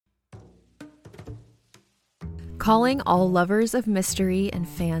Calling all lovers of mystery and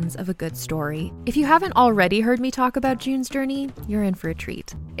fans of a good story. If you haven't already heard me talk about June's Journey, you're in for a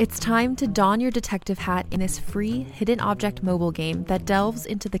treat. It's time to don your detective hat in this free hidden object mobile game that delves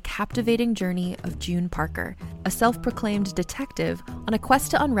into the captivating journey of June Parker, a self-proclaimed detective on a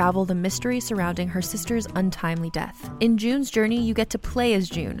quest to unravel the mystery surrounding her sister's untimely death. In June's Journey, you get to play as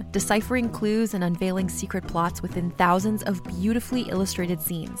June, deciphering clues and unveiling secret plots within thousands of beautifully illustrated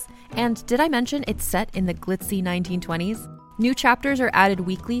scenes. And did I mention it's set in the glitzy 1920s? New chapters are added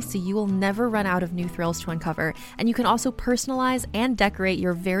weekly, so you will never run out of new thrills to uncover, and you can also personalize and decorate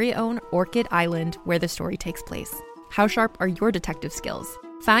your very own Orchid Island where the story takes place. How sharp are your detective skills?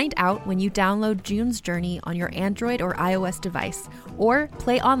 Find out when you download June's Journey on your Android or iOS device, or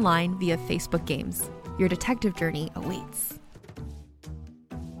play online via Facebook Games. Your detective journey awaits.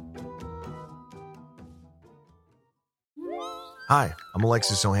 Hi, I'm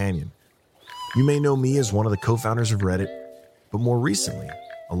Alexis Ohanian. You may know me as one of the co-founders of Reddit, but more recently,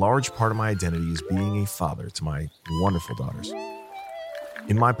 a large part of my identity is being a father to my wonderful daughters.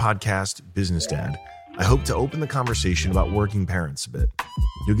 In my podcast, Business Dad, I hope to open the conversation about working parents a bit.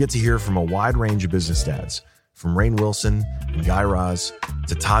 You'll get to hear from a wide range of business dads, from Rainn Wilson and Guy Raz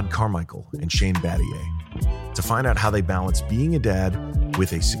to Todd Carmichael and Shane Battier, to find out how they balance being a dad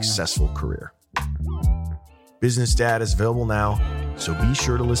with a successful career. Business Dad is available now, so be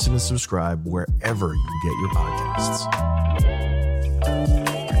sure to listen and subscribe wherever you get your podcasts.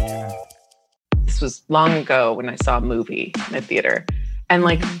 This was long ago when I saw a movie in a theater, and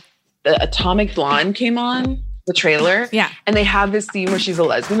like the Atomic Blonde came on the trailer. Yeah. And they have this scene where she's a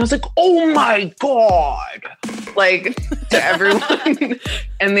lesbian. I was like, oh my God. Like to everyone.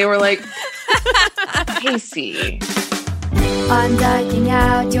 And they were like, Casey. I'm dyking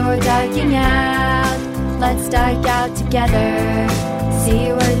out, you're dyking out. Let's dike out together.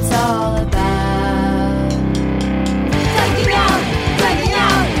 See what it's all about. Dyking out, dyking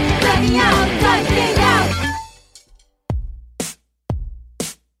out, dyking out, dyking out.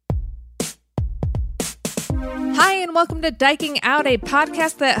 Hi, and welcome to Dyking Out, a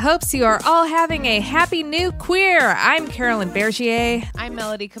podcast that hopes you are all having a happy new queer. I'm Carolyn Bergier. I'm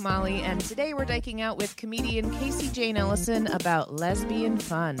Melody Kamali, and today we're diking out with comedian Casey Jane Ellison about lesbian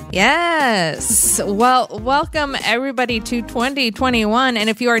fun. Yes. Well, welcome everybody to 2021. And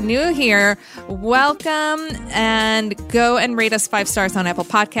if you are new here, welcome, and go and rate us 5 stars on Apple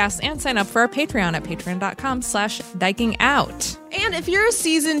Podcasts and sign up for our Patreon at patreon.com/dykingout. And if you're a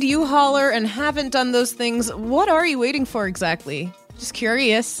seasoned U-hauler and haven't done those things, what are you waiting for exactly? Just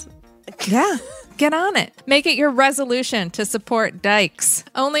curious. Yeah. Get on it. Make it your resolution to support dykes.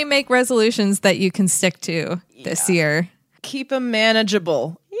 Only make resolutions that you can stick to this year. Keep them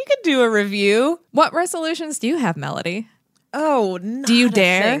manageable. You could do a review. What resolutions do you have, Melody? Oh, do you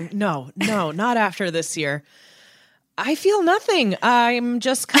dare? No, not after this year. I feel nothing. I'm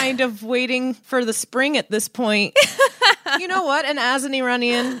just kind of waiting for the spring at this point. You know what? And as an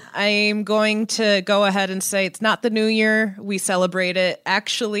Iranian, I'm going to go ahead and say it's not the new year. We celebrate it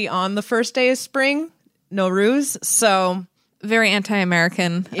actually on the first day of spring, Nowruz. So very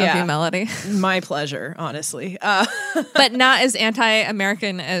anti-American of you, Melody. My pleasure, honestly. But not as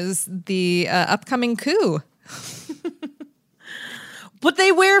anti-American as the upcoming coup. But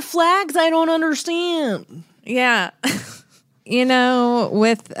they wear flags I don't understand. Yeah. You know,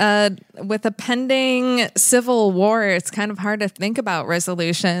 with a pending civil war, it's kind of hard to think about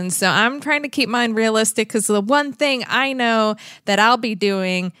resolutions. So I'm trying to keep mine realistic because the one thing I know that I'll be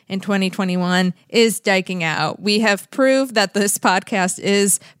doing in 2021 is diking out. We have proved that this podcast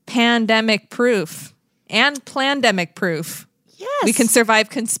is pandemic proof and plandemic proof. Yes. We can survive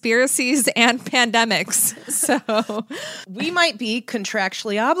conspiracies and pandemics. So we might be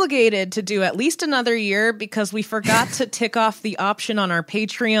contractually obligated to do at least another year because we forgot to tick off the option on our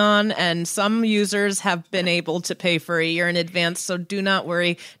Patreon, and some users have been able to pay for a year in advance. So do not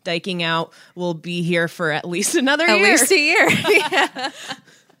worry. Diking Out will be here for at least another year. At least a year. Yeah.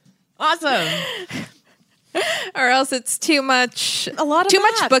 Awesome. Or else it's too much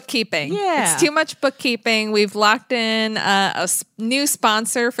bookkeeping. Yeah. It's too much bookkeeping. We've locked in a new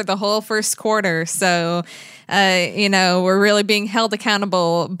sponsor for the whole first quarter. So, we're really being held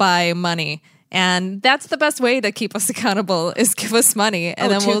accountable by money. And that's the best way to keep us accountable is give us money.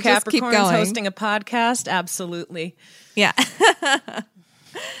 And then we'll just keep going. Hosting a podcast? Absolutely. Yeah.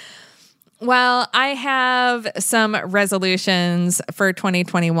 Well, I have some resolutions for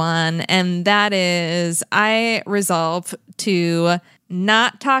 2021, and that is I resolve to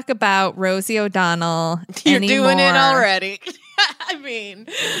not talk about Rosie O'Donnell You're anymore. Doing it already. I mean.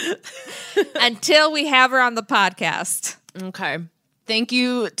 Until we have her on the podcast. Okay. Thank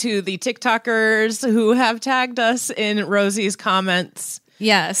you to the TikTokers who have tagged us in Rosie's comments.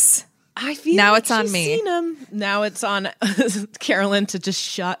 Yes. I feel Now like it's on she's me. seen 'em. Now it's on Carolyn to just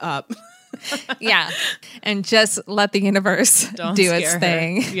shut up. Yeah. And just let the universe Don't do its scare her.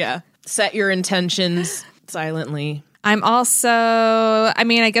 thing. Yeah. Set your intentions silently. I'm also, I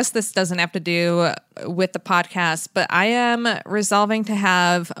mean, I guess this doesn't have to do with the podcast, but I am resolving to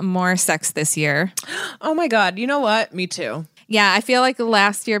have more sex this year. Oh my God. You know what? Me too. Yeah, I feel like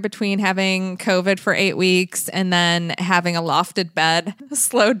last year between having COVID for 8 weeks and then having a lofted bed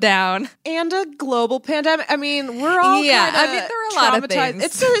slowed down. And a global pandemic. I mean, we're all Yeah, kinda I mean, there are a lot of traumatized. things.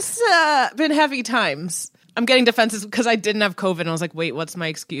 It's just been heavy times. I'm getting defensive because I didn't have COVID and I was like, wait, what's my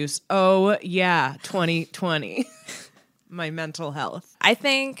excuse? Oh, yeah, 2020. My mental health. I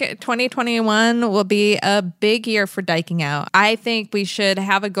think 2021 will be a big year for Diking Out. I think we should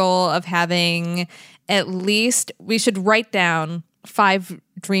have a goal of having at least, we should write down 5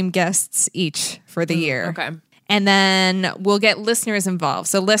 dream guests each for the year. Okay. And then we'll get listeners involved.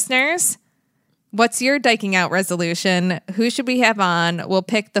 So listeners, what's your Diking Out resolution? Who should we have on? We'll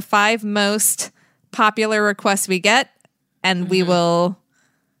pick the 5 most popular requests we get, and we will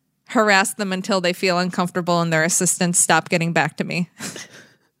harass them until they feel uncomfortable and their assistants stop getting back to me.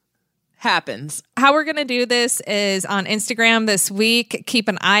 Happens. How we're going to do this is on Instagram this week. Keep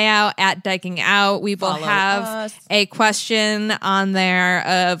an eye out at Diking Out. We will Follow have us. a question on there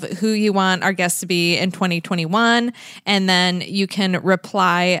of who you want our guests to be in 2021. And then you can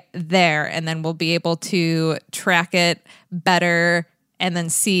reply there. And then we'll be able to track it better and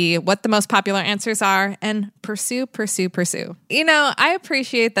then see what the most popular answers are and pursue. You know, I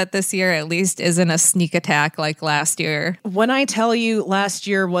appreciate that this year at least isn't a sneak attack like last year. When I tell you last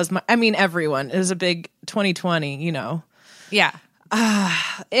year was everyone, it was a big 2020, you know. Yeah.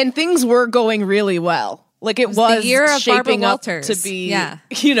 And things were going really well. Like it was the year of shaping Barbara up Walters. to be, Yeah.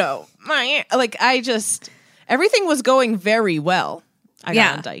 you know, everything was going very well. I Yeah.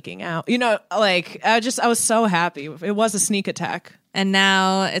 got on Diking Out. You know, like I was so happy. It was a sneak attack. And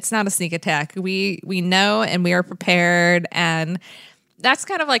now it's not a sneak attack. We know and we are prepared. And that's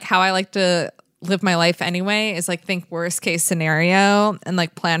kind of like how I like to live my life anyway, is like think worst case scenario and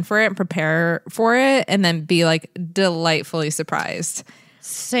like plan for it and prepare for it and then be like delightfully surprised.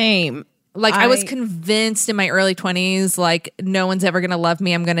 Same. Like I was convinced in my early 20s, like no one's ever going to love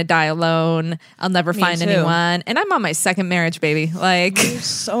me. I'm going to die alone. I'll never find too. anyone. And I'm on my second marriage, baby. Like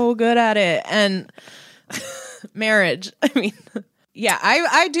so good at it. And marriage. I mean, yeah,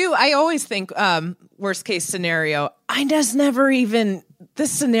 I do. I always think worst case scenario.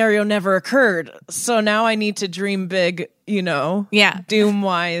 This scenario never occurred. So now I need to dream big, you know, Yeah. doom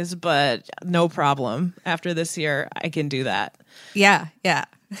wise, but no problem. After this year, I can do that. Yeah.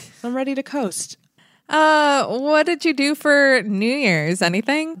 I'm ready to coast. What did you do for New Year's?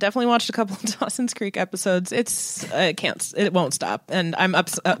 Anything? Definitely watched a couple of Dawson's Creek episodes. It won't stop. And I'm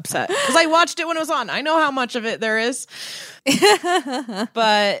upset because I watched it when it was on. I know how much of it there is.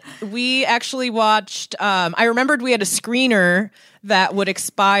 But we actually watched, I remembered we had a screener that would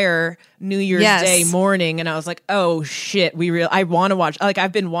expire New Year's Yes. Day morning. And I was like, oh shit, I want to watch, like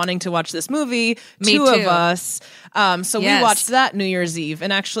I've been wanting to watch this movie, Me two too. of us. So we Yes. watched that New Year's Eve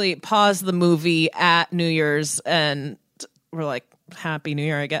and actually paused the movie at New Year's and we're like, Happy New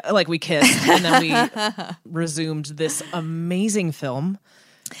Year, I guess. Like we kissed and then we resumed this amazing film.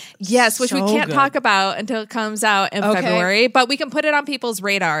 Yes, which we So can't good. talk about until it comes out in Okay. February, but we can put it on people's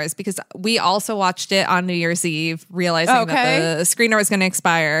radars because we also watched it on New Year's Eve, realizing Okay. that the screener was going to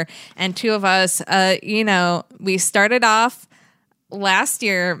expire. And 2 of us, we started off last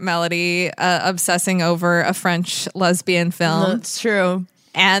year, Melody, obsessing over a French lesbian film. That's true.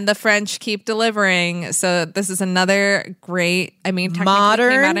 And the French keep delivering. So this is another great, technically Modern?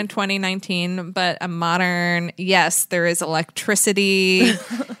 came out in 2019, but a modern, yes, there is electricity.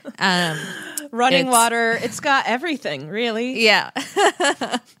 Running It's- water. It's got everything, really. Yeah.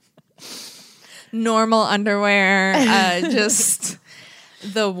 Normal underwear, just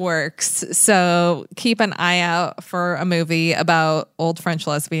the works. So keep an eye out for a movie about old French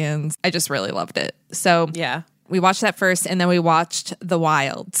lesbians. I just really loved it. So Yeah. we watched that first and then we watched The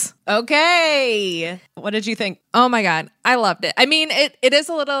Wilds. Okay. What did you think? Oh my God. I loved it. I mean, it is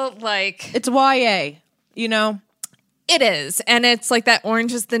a little like, It's YA, you know? it is. And it's like that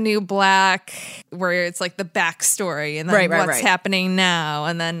Orange is the New Black, where it's like the backstory and then Right, what's right. happening now.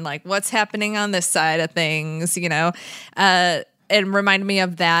 And then like what's happening on this side of things, you know? it reminded me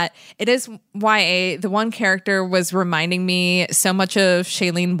of that. It is YA. The one character was reminding me so much of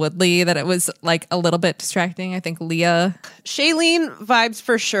Shailene Woodley that it was like a little bit distracting. I think Leah. Shailene vibes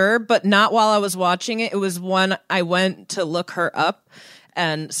for sure, but not while I was watching it. It was one I went to look her up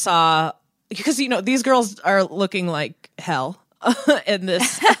and saw, because, you know, these girls are looking like hell in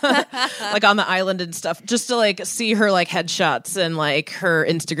this, like on the island and stuff, just to like see her like headshots and like her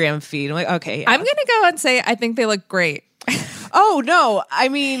Instagram feed. I'm like, okay, yeah. I'm going to go and say I think they look great. Oh, no. I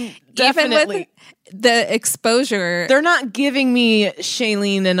mean, definitely. Even with the exposure. They're not giving me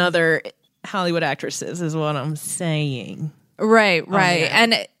Shailene and other Hollywood actresses, is what I'm saying. Right. yeah.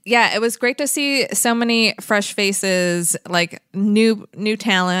 And yeah, it was great to see so many fresh faces, like new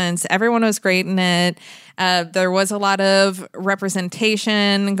talents. Everyone was great in it. There was a lot of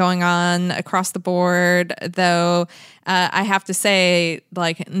representation going on across the board, though I have to say,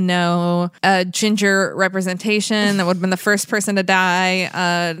 like, no ginger representation. That would have been the first person to die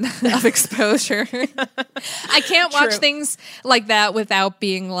of exposure. I can't watch things like that without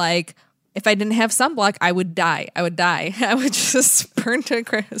being like, if I didn't have sunblock, I would die. I would just burn to a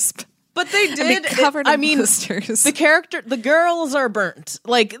crisp. But they did. Covered in blisters. The girls are burnt.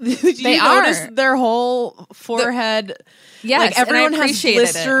 Like, did you notice their whole forehead? Yes, like everyone and I has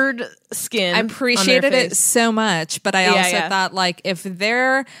blistered skin. I appreciated it so much, but I also thought, like, if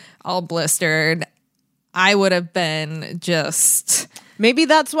they're all blistered, I would have been just. Maybe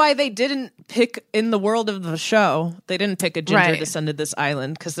that's why they didn't pick in the world of the show. They didn't pick a ginger descended this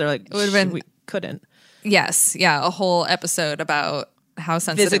island because they're like, we couldn't. Yes, yeah, a whole episode about how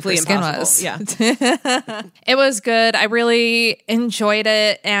sensitive physically her skin impossible. Was. It was good. I really enjoyed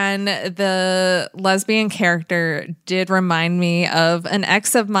it, and the lesbian character did remind me of an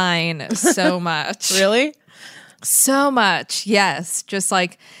ex of mine so much. Really? So much, yes. Just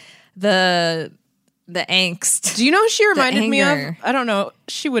like the angst. Do you know who she reminded me of? anger. I don't know.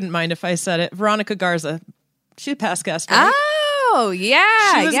 She wouldn't mind if I said it. Veronica Garza. She's a past guest, right? Oh,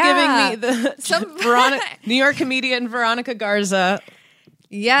 yeah. She was giving me the New York comedian Veronica Garza.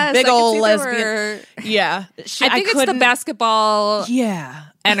 Yes. Big I old could see there lesbian. were- Yeah. I think it's the basketball Yeah.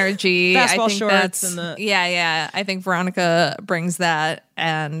 energy. Basketball I think shorts that's and the- yeah. I think Veronica brings that,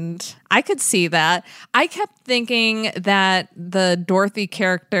 and I could see that. I kept thinking that the Dorothy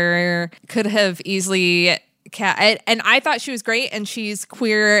character could have easily, and I thought she was great, and she's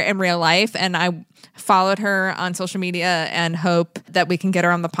queer in real life, and I followed her on social media and hope that we can get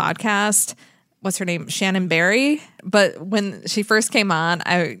her on the podcast. What's her name? Shannon Barry. But when she first came on,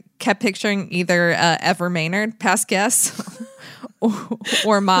 I kept picturing either Ever Maynard, past guest,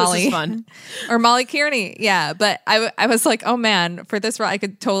 or Molly. This is fun. Or Molly Kearney. Yeah. But I was like, oh man, for this role, I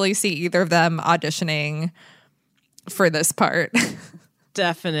could totally see either of them auditioning for this part.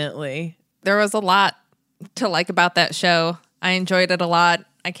 Definitely. There was a lot to like about that show. I enjoyed it a lot.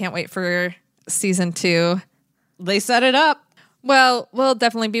 I can't wait for season 2. They set it up. Well, we'll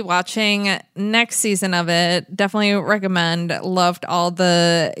definitely be watching next season of it. Definitely recommend. Loved all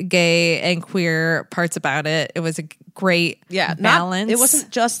the gay and queer parts about it. It was a great balance. It wasn't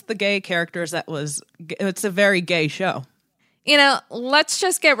just the gay characters it's a very gay show. You know, let's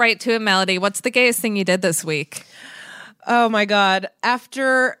just get right to it, Melody. What's the gayest thing you did this week? Oh my God.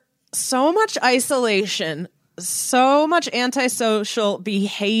 After so much isolation, so much antisocial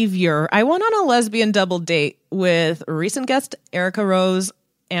behavior, I went on a lesbian double date with recent guest Erica Rose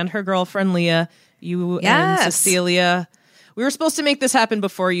and her girlfriend Leah. And Cecilia. We were supposed to make this happen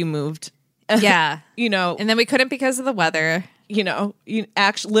before you moved. Yeah. You know. And then we couldn't because of the weather. You know,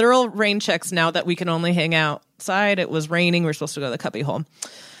 literal rain checks now that we can only hang outside. It was raining. We were supposed to go to the cubby hole.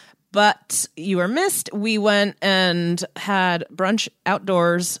 But you were missed. We went and had brunch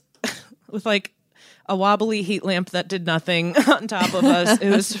outdoors with like a wobbly heat lamp that did nothing on top of us. It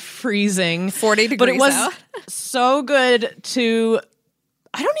was freezing. 40 degrees But it was out. so good to...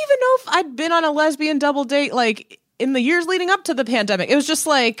 I don't even know if I'd been on a lesbian double date like in the years leading up to the pandemic. It was just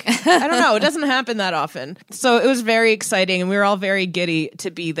like, I don't know. It doesn't happen that often. So it was very exciting and we were all very giddy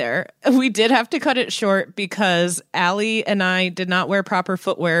to be there. We did have to cut it short because Allie and I did not wear proper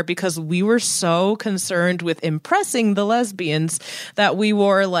footwear because we were so concerned with impressing the lesbians that we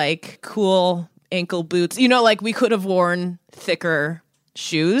wore like cool ankle boots. You know, like we could have worn thicker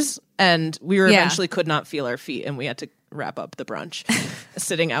shoes and we eventually could not feel our feet and we had to wrap up the brunch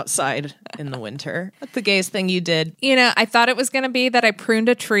sitting outside in the winter. What's the gayest thing you did? You know, I thought it was going to be that I pruned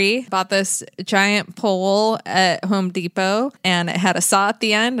a tree, bought this giant pole at Home Depot, and it had a saw at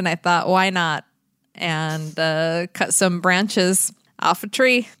the end, and I thought, why not? And cut some branches off a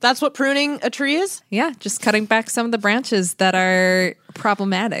tree. That's what pruning a tree is? Yeah, just cutting back some of the branches that are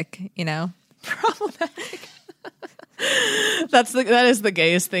problematic, you know? Problematic. That is the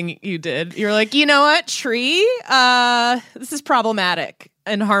gayest thing you did. You're like, you know what, tree? This is problematic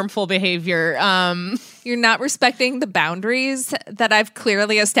and harmful behavior. You're not respecting the boundaries that I've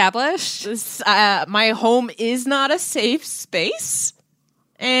clearly established. My home is not a safe space,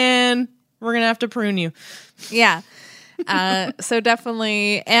 and we're gonna have to prune you. Yeah. So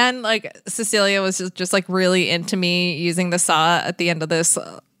definitely, and like Cecilia was just like really into me using the saw at the end of this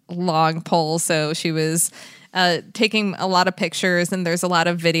long pole. So she was taking a lot of pictures, and there's a lot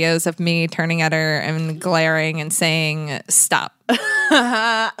of videos of me turning at her and glaring and saying, "Stop."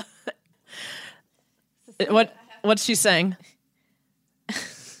 What's she saying?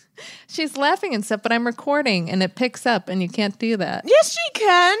 She's laughing and stuff, but I'm recording and it picks up, and you can't do that. Yes, she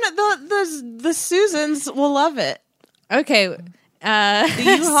can. The Susans will love it. Okay.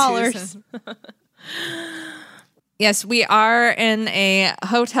 The U-haulers. Yes, we are in a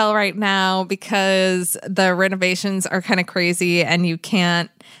hotel right now because the renovations are kind of crazy, and you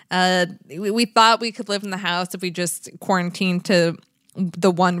can't. We thought we could live in the house if we just quarantined to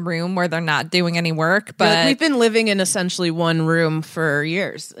the one room where they're not doing any work. But we've been living in essentially one room for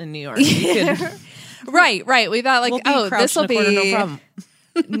years in New York. Right. We thought like, this will be no problem.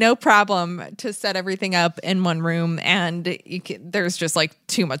 no problem to set everything up in one room, and there's just like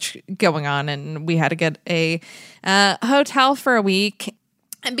too much going on, and we had to get a hotel for a week.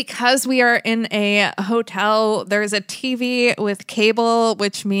 And because we are in a hotel, there's a TV with cable,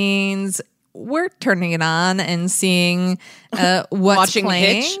 which means we're turning it on and seeing what's watching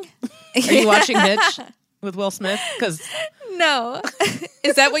playing. Hitch? Are you watching Hitch with Will Smith? Because no,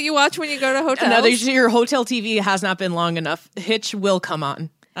 is that what you watch when you go to hotels? No, your hotel TV has not been long enough. Hitch will come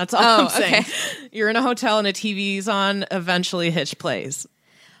on. That's all I'm saying. Okay. You're in a hotel and a TV's on. Eventually, Hitch plays.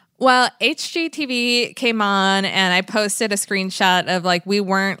 Well, HGTV came on, and I posted a screenshot of like we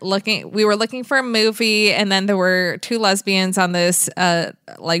were looking for a movie, and then there were two lesbians on this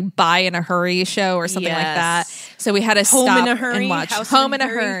like Buy in a Hurry show or something like that. So we had to Home stop in a Hurry, and watch House Home in in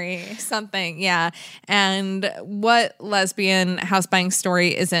a a Hurry, something, yeah. And what lesbian house buying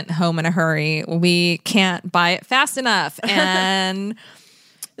story isn't Home in a Hurry? We can't buy it fast enough, and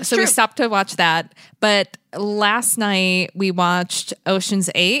so we stopped to watch that. But last night we watched Ocean's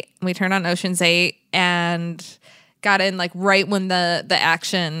 8. We turned on Ocean's 8 and got in like right when the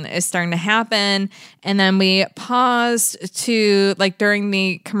action is starting to happen. And then we paused to like during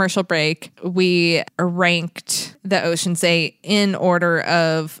the commercial break, we ranked the Ocean's 8 in order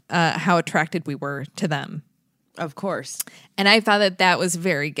of how attracted we were to them. Of course. And I thought that was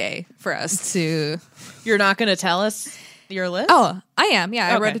very gay for us to... You're not going to tell us your list? Oh, I am. Yeah,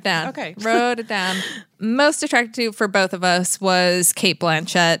 I Okay. wrote it down. Okay. Wrote it down. Most attracted to for both of us was Cate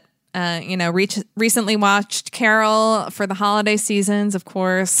Blanchett. Recently watched Carol for the holiday seasons. Of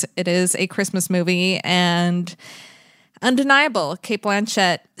course, it is a Christmas movie, and undeniable, Cate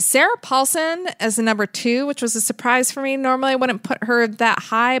Blanchett. Sarah Paulson as the number 2, which was a surprise for me. Normally, I wouldn't put her that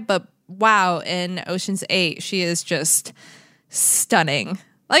high, but wow, in Ocean's 8, she is just stunning.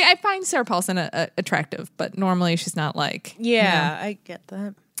 Like, I find Sarah Paulson attractive, but normally she's not like... Yeah, I get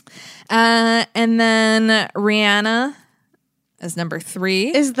that. And then Rihanna as number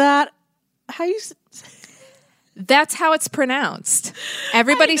 3. Is that how you... That's how it's pronounced.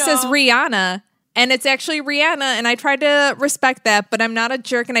 Everybody says Rihanna, and it's actually Rihanna, and I try to respect that, but I'm not a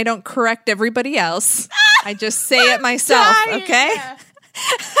jerk, and I don't correct everybody else. I just say it myself, okay? Yeah.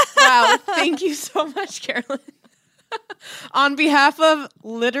 Wow, thank you so much, Carolyn. On behalf of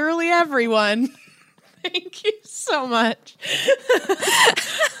literally everyone, thank you so much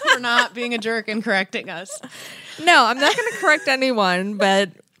for not being a jerk and correcting us. No, I'm not going to correct anyone,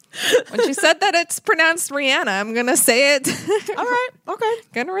 but when she said that it's pronounced Rihanna, I'm going to say it. All right, okay.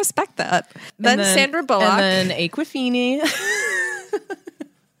 Going to respect that. Then Sandra Bullock. And then Aquafini.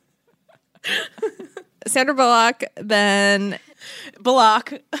 Sandra Bullock, then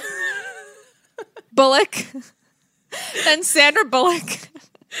Bullock. Bullock. Then Sandra Bullock.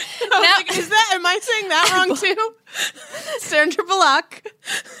 Am I saying that wrong too? Sandra Bullock.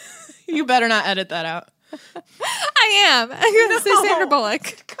 You better not edit that out. I am. I'm going to say Sandra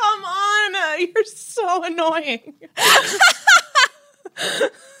Bullock. Come on. You're so annoying.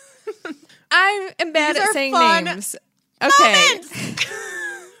 I am bad These at are saying fun names. Okay. moments.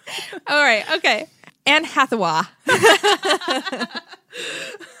 All right. Okay. Anne Hathaway.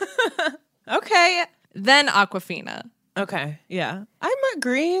 Okay. Then Aquafina. Okay. Yeah. I'm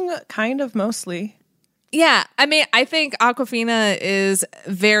agreeing kind of mostly. Yeah, I mean, I think Aquafina is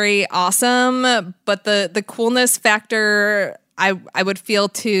very awesome, but the coolness factor, I would feel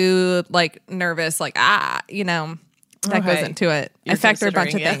too like nervous, like that Okay. goes into it. You're I factor a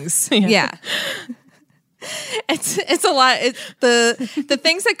bunch of considering, things. yeah. Yeah. It's a lot. It's the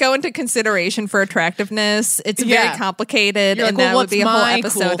things that go into consideration for attractiveness. It's Yeah. very complicated, You're like, and well, that would what's be a whole my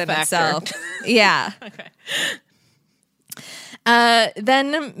episode cool in factor? itself. Yeah. Okay.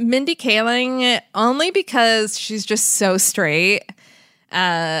 Then Mindy Kaling, only because she's just so straight.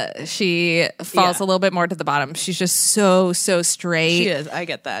 She falls Yeah. a little bit more to the bottom. She's just so straight. She is. I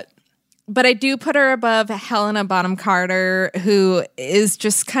get that. But I do put her above Helena Bonham Carter, who is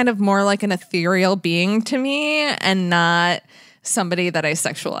just kind of more like an ethereal being to me and not somebody that I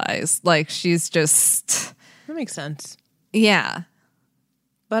sexualize. Like, she's just, That makes sense. yeah.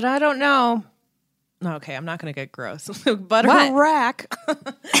 But I don't know. Okay, I'm not going to get gross. But What? her rack.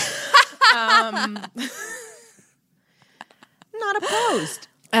 Not opposed.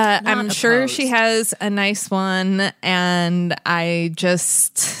 I'm sure opposed. she has a nice one, and I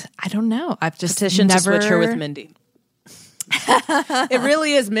don't know. I've just Petition never to switch her with Mindy. It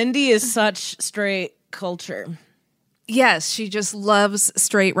really is. Mindy is such straight culture. Yes, she just loves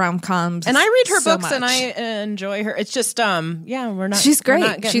straight rom-coms. And I read her so books and much. I enjoy her. It's just, we're not. She's we're great.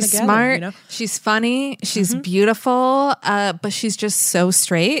 not getting She's together, smart. You know? She's funny. She's beautiful. But she's just so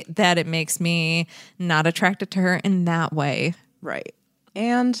straight that it makes me not attracted to her in that way. Right.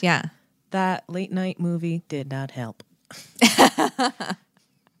 And Yeah. that late night movie did not help.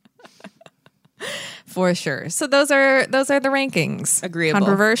 For sure. So those are the rankings. Agreeable.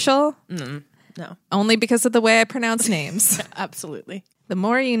 Controversial? No, Only because of the way I pronounce names. absolutely. The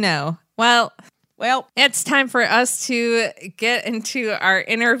more you know. Well, Well, it's time for us to get into our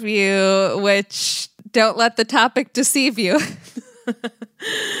interview, which don't let the topic deceive you.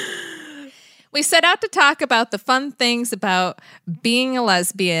 We set out to talk about the fun things about being a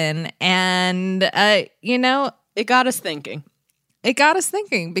lesbian, and, it got us thinking. it got us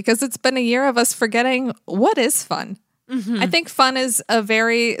thinking because it's been a year of us forgetting what is fun. I think fun is a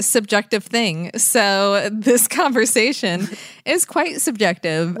very subjective thing. So this conversation is quite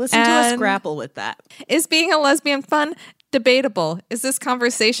subjective. Listen to us And grapple with that. Is being a lesbian fun? Debatable. Is this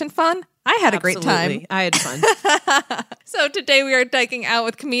conversation fun? I had a great time. Absolutely. I had fun. So today we are diking out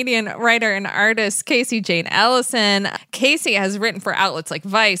with comedian, writer, and artist Casey Jane Ellison. Casey has written for outlets like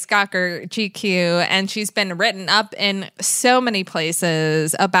Vice, Gawker, GQ, and she's been written up in so many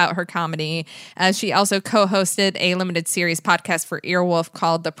places about her comedy. She also co-hosted a limited series podcast for Earwolf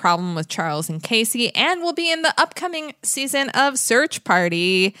called The Problem with Charles and Casey, and will be in the upcoming season of Search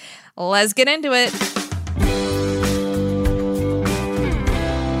Party. Let's get into it.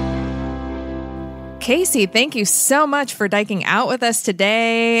 Casey, thank you so much for diking out with us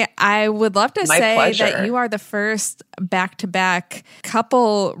today. I would love to My say pleasure. that you are the first back-to-back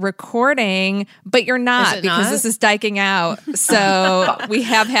couple recording, but you're not Is it because not? this is diking out. So we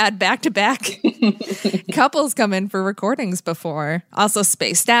have had back-to-back couples come in for recordings before. Also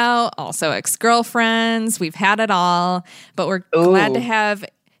Spaced Out, also Ex-Girlfriends. We've had it all, but we're glad Ooh. to have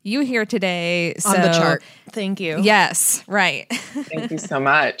you here today. On the So- chart. Thank you. Yes, right. Thank you so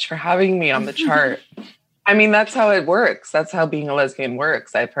much for having me on the chart. I mean, that's how it works. That's how being a lesbian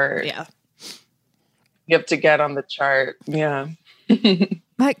works, I've heard. Yeah. You have to get on the chart. Yeah.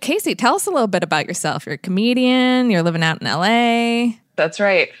 But Casey, tell us a little bit about yourself. You're a comedian. You're living out in LA. That's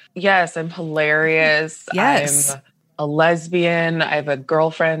right. Yes, I'm hilarious. Yes. I'm a lesbian. I have a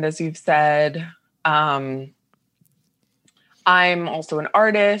girlfriend, as you've said. I'm also an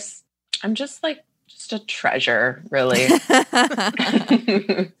artist. I'm just a treasure, really.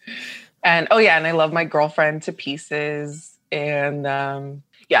 And I love my girlfriend to pieces. And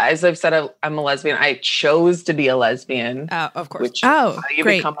as I've said, I'm a lesbian. I chose to be a lesbian, Of course. which Oh, how you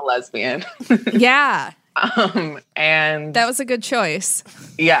great. become a lesbian. Yeah, And that was a good choice.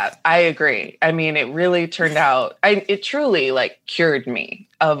 yeah, I agree. I mean, it really turned out, it truly cured me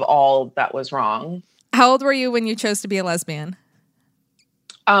of all that was wrong. How old were you when you chose to be a lesbian?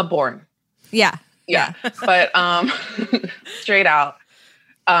 Born. Yeah. Yeah. But straight out,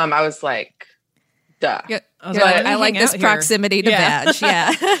 I was like, duh. You're was like, like, I like hang this out here. proximity to Yeah. badge.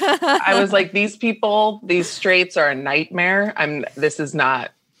 Yeah. I was like, these people, these straights are a nightmare. This is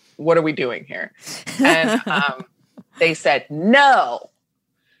not, what are we doing here? And they said, no.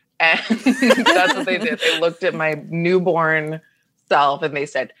 And that's what they did. They looked at my newborn self and they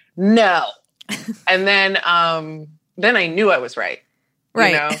said, no. And then I knew I was right.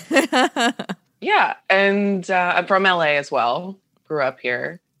 Right. You know? Yeah. And I'm from LA as well. Grew up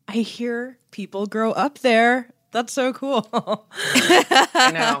here. I hear people grow up there. That's so cool.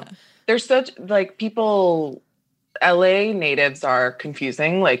 I know. There's such people, LA natives are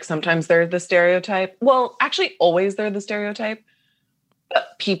confusing. Sometimes they're the stereotype. Well, actually always they're the stereotype.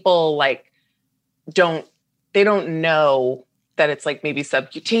 But people don't know that it's like maybe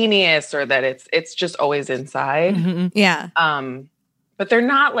subcutaneous or that it's just always inside. Yeah. But they're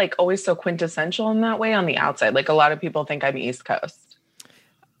not like always so quintessential in that way on the outside. Like a lot of people think I'm East Coast.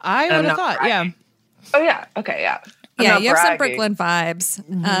 I would have thought, bragging. Oh yeah. Okay. Yeah. Yeah. You have some Brooklyn vibes.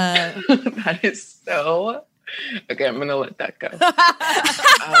 That is so. Okay, I'm gonna let that go.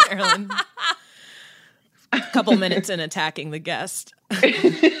 Carolyn, a couple minutes in attacking the guest.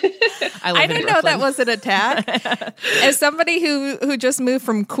 I didn't know that was an attack. As somebody who just moved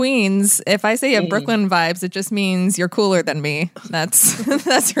from Queens, if I say you have Brooklyn vibes, it just means you're cooler than me. That's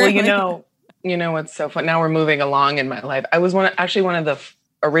really... Well, you know what's so fun? Now we're moving along in my life. I was one of the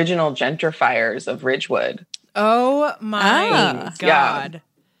original gentrifiers of Ridgewood. Oh my God. Yeah.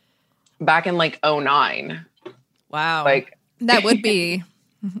 Back in like 2009. Wow. Like that would be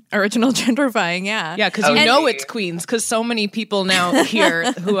original gentrifying, yeah. Yeah, because you know it's Queens, because so many people now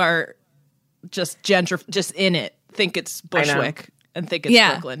here who are just in it think it's Bushwick and think it's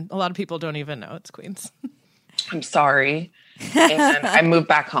Brooklyn. A lot of people don't even know it's Queens. I'm sorry. And I moved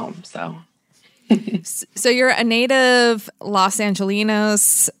back home, so. So you're a native Los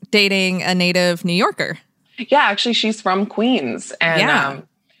Angelinos dating a native New Yorker. Yeah, actually, she's from Queens. And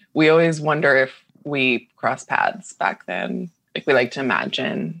we always wonder if we cross paths back then. Like we like to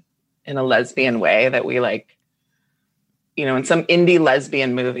imagine in a lesbian way that we like, in some indie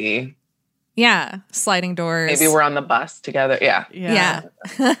lesbian movie. Yeah. Sliding doors. Maybe we're on the bus together. Yeah. Yeah.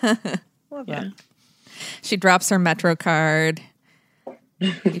 Love that. She drops her Metro card.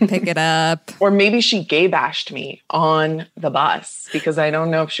 You pick it up. Or maybe she gay bashed me on the bus because I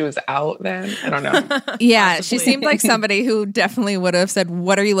don't know if she was out then. I don't know. Yeah, possibly. She seemed like somebody who definitely would have said,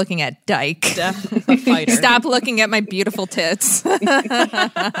 "What are you looking at, dyke? Definitely a fighter. Stop looking at my beautiful tits."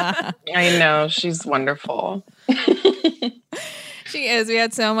 I know. She's wonderful. She is. We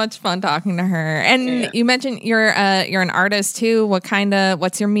had so much fun talking to her. And you mentioned you're an artist too.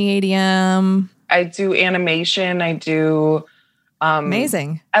 What's your medium? I do animation. I do...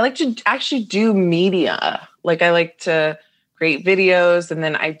 Amazing. I like to actually do media. Like I like to create videos, and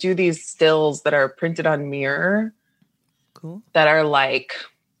then I do these stills that are printed on mirror. Cool. That are like,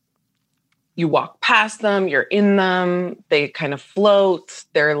 you walk past them, you're in them, they kind of float.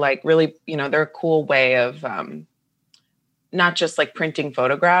 They're like really, they're a cool way of not just like printing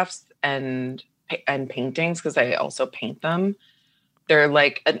photographs and paintings, because I also paint them. They're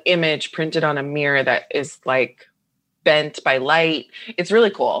like an image printed on a mirror that is like bent by light. It's really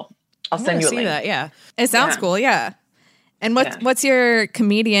cool. I'll send you a link. That, yeah. It sounds cool, yeah. And what's your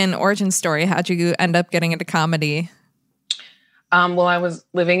comedian origin story? How'd you end up getting into comedy? Well, I was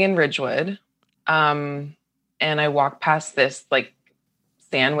living in Ridgewood, and I walked past this like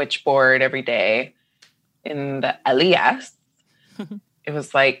sandwich board every day in the LES. It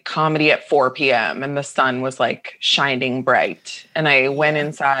was like comedy at 4 p.m. and the sun was like shining bright. And I went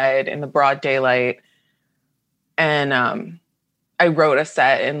inside in the broad daylight, and I wrote a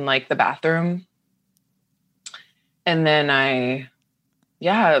set in like the bathroom. And then I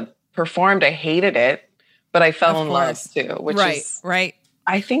performed. I hated it, but I fell in love too, which is right.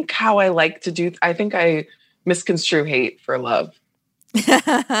 I think how I like to do. I think I misconstrue hate for love.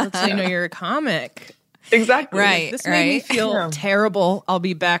 That's how you know you're a comic. Exactly. Right. This made me feel terrible. I'll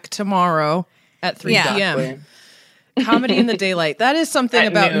be back tomorrow at 3 p.m. Exactly. Comedy in the daylight. That is something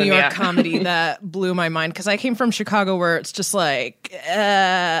about New York comedy that blew my mind, because I came from Chicago, where it's just like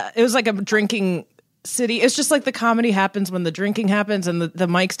it was like a drinking city. It's just like the comedy happens when the drinking happens, and the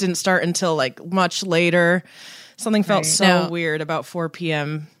mics didn't start until like much later. Something felt weird about 4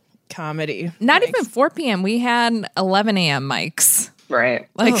 p.m. comedy. Not even 4 p.m. We had 11 a.m. mics. Right.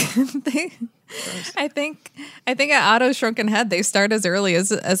 Like I think at Otto's Shrunken Head they start as early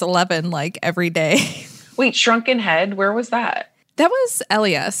as 11, like every day. Wait, Shrunken Head? Where was that? That was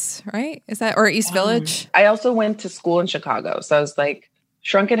LES, right? Is that, or East Village? I also went to school in Chicago, so I was like,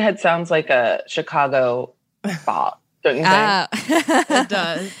 Shrunken Head sounds like a Chicago spot, don't you think? It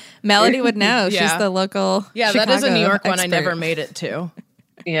does. Melody would know. She's the local Chicago that is a New York one I expert. never made it to.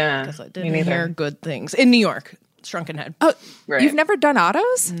 Yeah. Because I didn't hear good things. In New York, Shrunken Head. Oh, right. You've never done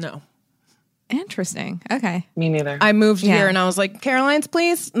Otto's? No. Interesting. Okay. Me neither. I moved here and I was like, Caroline's,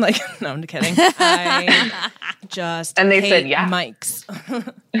 please? Like, no, I'm kidding. I just and they hate said, yeah. mics.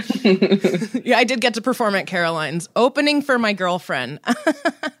 Yeah, I did get to perform at Caroline's, opening for my girlfriend.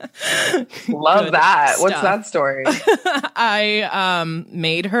 Love Good that. What's stuff. that story? I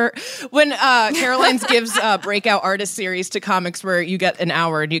made her when Caroline's gives a breakout artist series to comics where you get an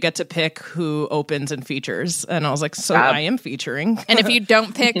hour and you get to pick who opens and features. And I was like, so I am featuring. And if you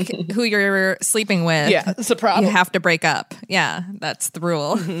don't pick who you're sleeping with, Yeah, it's a problem. you have to break up. Yeah, that's the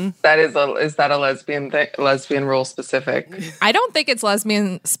rule. That is that a lesbian thing? Lesbian rule specific? I don't think it's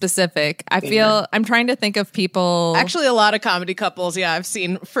lesbian specific. I feel I'm trying to think of people. Actually, a lot of comedy couples, I've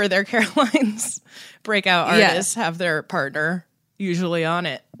seen for their Carolines breakout artists have their partner usually on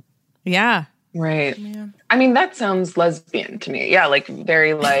it. Yeah. Right. Yeah. I mean, that sounds lesbian to me. Yeah, like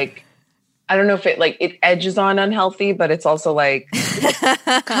very like I don't know if it edges on unhealthy, but it's also like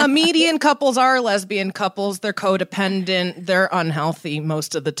Comedian couples are lesbian couples. They're codependent. They're unhealthy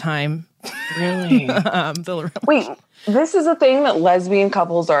most of the time. really. Wait, this is a thing that lesbian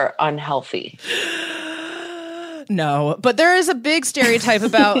couples are unhealthy. No, but there is a big stereotype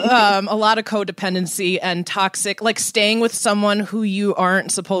about a lot of codependency and toxic, like staying with someone who you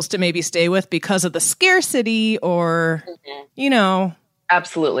aren't supposed to maybe stay with because of the scarcity or,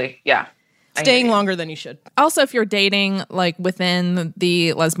 Absolutely. Yeah. staying longer than you should. Also, if you're dating like within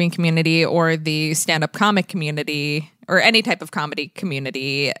the lesbian community or the stand-up comic community or any type of comedy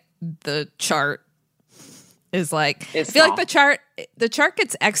community, the chart is like I feel like the chart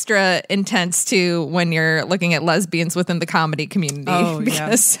gets extra intense too when you're looking at lesbians within the comedy community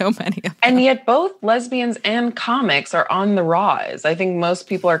because so many of them. And yet both lesbians and comics are on the rise. I think most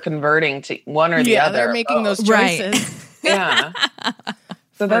people are converting to one or the other. They're making those choices. Right. Yeah.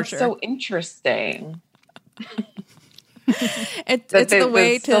 So that's sure. so interesting. It's the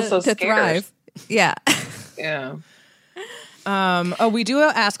way still so to thrive. Yeah. Yeah. We do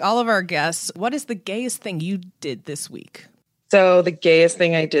ask all of our guests, what is the gayest thing you did this week? So the gayest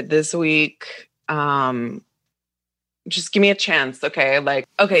thing I did this week, just give me a chance, okay?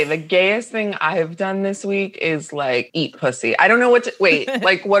 The gayest thing I've done this week is like eat pussy. I don't know what to,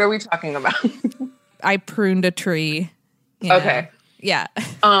 like what are we talking about? I pruned a tree. Okay. Yeah.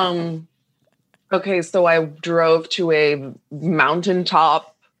 Okay, so I drove to a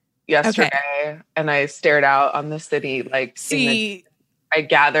mountaintop yesterday and I stared out on the city I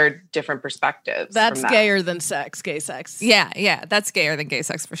gathered different perspectives. That's from that. gayer than gay sex. Yeah, that's gayer than gay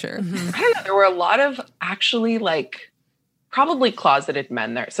sex for sure. I don't know. There were a lot of actually probably closeted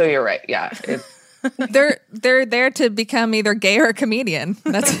men there. So you're right. Yeah. They're there to become either gay or a comedian.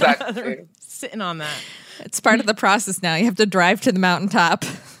 That's Exactly. Sitting on that. it's part of the process now. You have to drive to the mountaintop.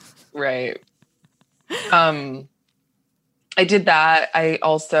 Right. I did that. I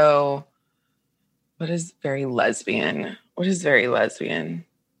also, what is very lesbian?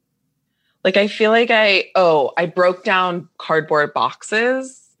 Like, I feel like I broke down cardboard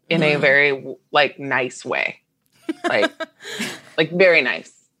boxes in a very nice way. Like very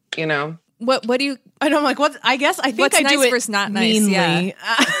nice, What do you? And I'm like, what? I guess I think What's I nice do it versus not nice, meanly. yeah.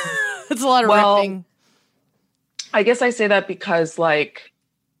 It's a lot of ripping. I guess I say that because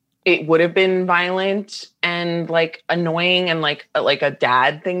it would have been violent and annoying and like a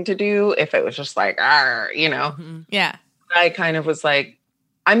dad thing to do if it was just Yeah. I kind of was like,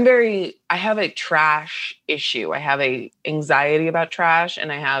 I have a trash issue. I have a anxiety about trash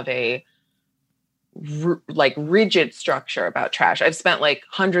and I have a rigid structure about trash. I've spent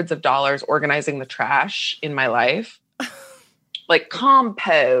hundreds of dollars organizing the trash in my life.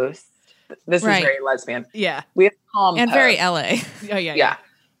 Compost. This is very lesbian. Yeah. We have compost. And very LA. Yeah.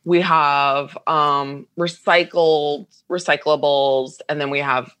 We have recyclables, and then we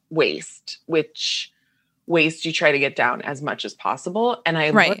have waste, which waste you try to get down as much as possible. And I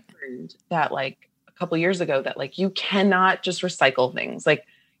learned that a couple years ago that you cannot just recycle things.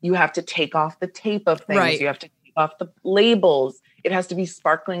 You have to take off the tape of things. Right. You have to take off the labels. It has to be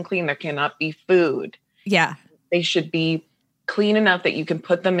sparkling clean. There cannot be food. Yeah. They should be clean enough that you can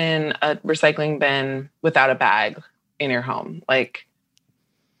put them in a recycling bin without a bag in your home.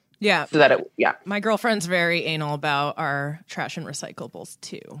 Yeah. So that My girlfriend's very anal about our trash and recyclables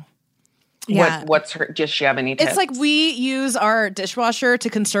too. Yeah. What's her? Does she have any tips? It's we use our dishwasher to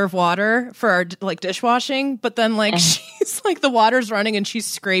conserve water for our dishwashing, but then she's the water's running and she's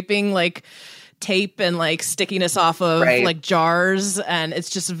scraping tape and stickiness off of jars, and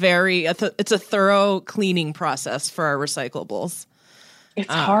it's just it's a thorough cleaning process for our recyclables.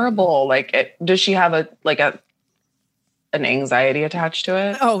 It's horrible. Does she have an anxiety attached to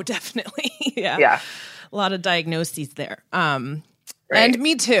it? Oh, definitely. Yeah. A lot of diagnoses there. And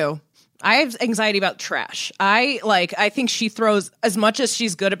me too. I have anxiety about trash. I think she throws, as much as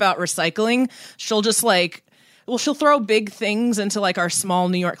she's good about recycling, she'll just she'll throw big things into our small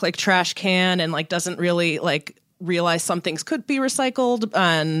New York trash can and doesn't really realize some things could be recycled,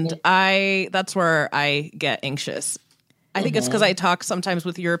 and that's where I get anxious. I think it's because I talk sometimes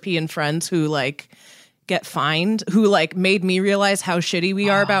with European friends who like get fined, who like made me realize how shitty we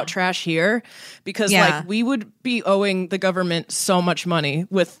are about trash here, because like we would be owing the government so much money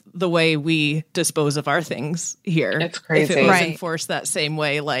with the way we dispose of our things here. It's crazy. If it was enforced that same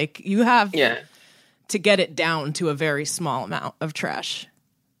way, like you have to get it down to a very small amount of trash.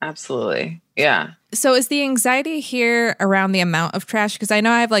 Absolutely. Yeah. So is the anxiety here around the amount of trash? Because I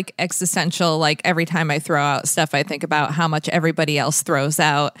know I have like existential, like every time I throw out stuff, I think about how much everybody else throws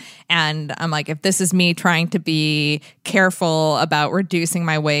out. And I'm like, if this is me trying to be careful about reducing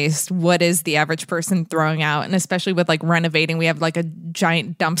my waste, what is the average person throwing out? And especially with like renovating, we have like a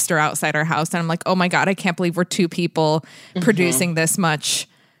giant dumpster outside our house. And I'm like, oh my God, I can't believe we're 2 people producing this much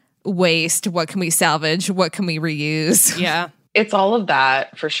waste. What can we salvage? What can we reuse? Yeah. It's all of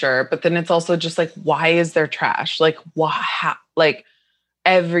that for sure. But then it's also just like, why is there trash? Like, why? Like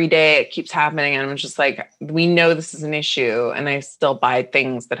every day it keeps happening. And I'm just like, we know this is an issue. And I still buy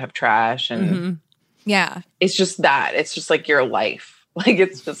things that have trash. And it's just that. It's just like your life. Like,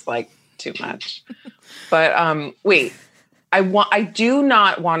 it's just like too much. But wait, I do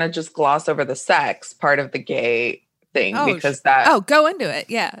not want to just gloss over the sex part of the gay thing because that. Oh, go into it.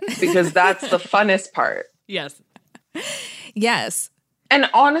 Yeah. Because that's the funnest part. Yes. Yes. And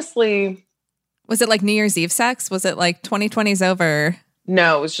honestly, was it like New Year's Eve sex? Was it like 2020's over?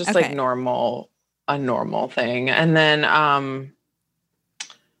 No, it was just like a normal thing. And then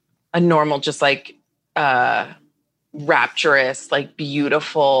a normal, just like rapturous, like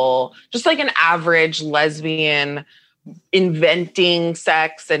beautiful, just like an average lesbian inventing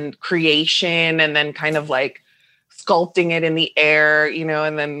sex and creation, and then kind of like sculpting it in the air, you know,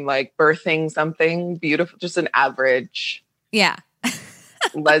 and then like birthing something beautiful, just an average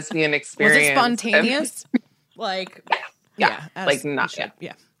lesbian experience. Was it spontaneous? Like, like not,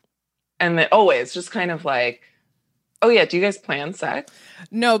 yeah. And then always just kind of like, oh yeah, do you guys plan sex?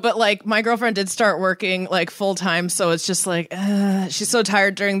 No, but like my girlfriend did start working like full time, so it's just like she's so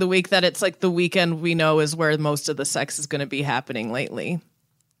tired during the week that it's like the weekend we know is where most of the sex is going to be happening lately.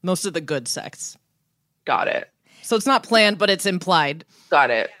 Most of the good sex. Got it. So it's not planned, but it's implied. Got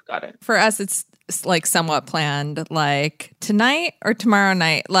it. For us, it's like somewhat planned, like tonight or tomorrow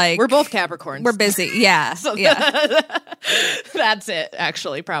night. Like we're both Capricorns. We're busy. Yeah. So that's it,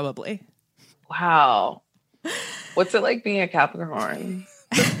 actually, probably. Wow. What's it like being a Capricorn?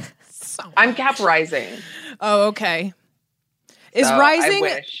 I'm Cap rising. Oh, okay. Is so rising? I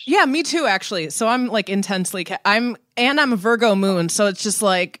wish. Yeah, me too, actually. So I'm like intensely. I'm a Virgo moon, so it's just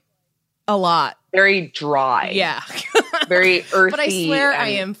like a lot. Very dry. Yeah. Very earthy. But I swear I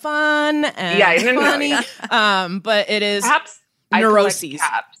am fun and funny. But it is neuroses.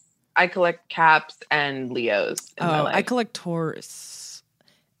 I collect Caps and Leos in my life. I collect Taurus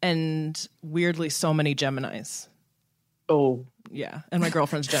and weirdly so many Geminis. Oh. Yeah. And my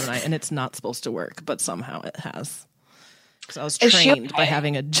girlfriend's Gemini, and it's not supposed to work, but somehow it has. Because I was Is she trained by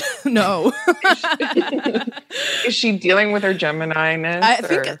having a... No. Is she dealing with her Gemini-ness? I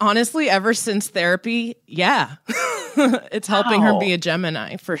think, honestly, ever since therapy, yeah. It's helping her be a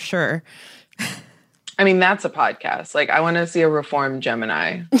Gemini, for sure. I mean, that's a podcast. Like, I want to see a reformed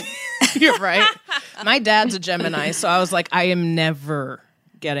Gemini. You're right. My dad's a Gemini, so I was like, I am never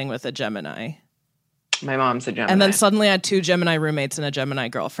getting with a Gemini. My mom's a Gemini. And then suddenly I had 2 Gemini roommates and a Gemini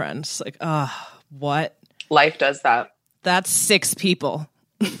girlfriend. It's like, what? Life does that. That's 6 people.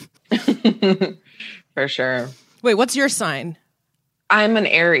 For sure. Wait, what's your sign? I'm an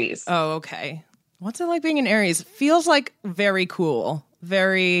Aries. Oh, okay. What's it like being an Aries? Feels like very cool.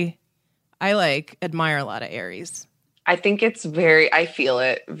 I admire a lot of Aries. I think I feel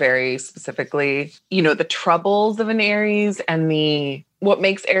it very specifically. You know, the troubles of an Aries and what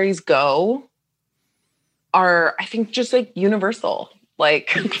makes Aries go are, I think, just like universal.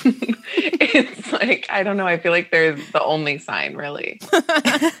 Like, it's like, I don't know. I feel like they're the only sign, really.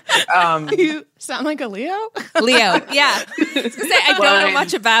 You sound like a Leo? Leo, yeah. I don't know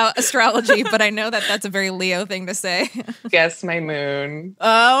much about astrology, but I know that that's a very Leo thing to say. Guess my moon.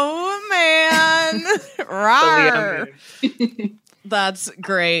 Oh, man. Rawr. That's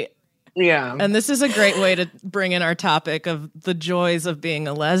great. Yeah. And this is a great way to bring in our topic of the joys of being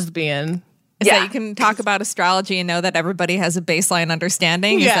a lesbian. Is that you can talk about astrology and know that everybody has a baseline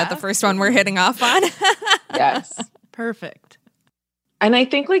understanding? Yeah. Is that the first one we're hitting off on? Yes. Perfect. And I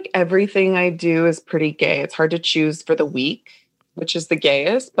think like everything I do is pretty gay. It's hard to choose for the week, which is the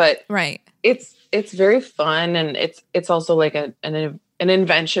gayest, but right. It's very fun, and it's also like an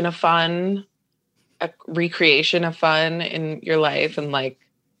invention of fun, a recreation of fun in your life, and like,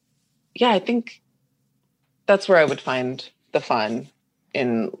 yeah, I think that's where I would find the fun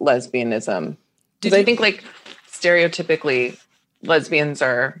in lesbianism. Because I think like stereotypically lesbians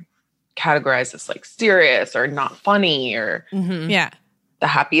are categorized as like serious or not funny or Yeah. the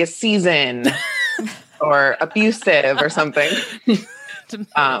happiest season or abusive or something.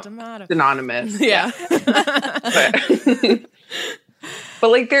 Synonymous. Yeah. But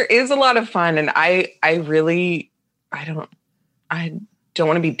like there is a lot of fun, and I don't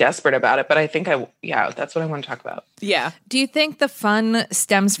want to be desperate about it, but I think that's what I want to talk about. Yeah. Do you think the fun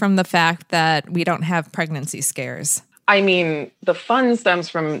stems from the fact that we don't have pregnancy scares? I mean, the fun stems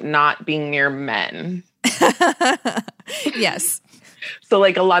from not being near men. Yes. So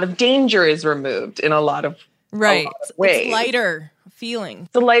like a lot of danger is removed in a lot of Right. ways. It's lighter feeling.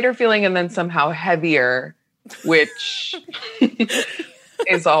 It's a lighter feeling and then somehow heavier, which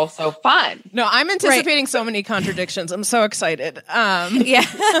is also fun. No, I'm anticipating so many contradictions. I'm so excited. Yeah.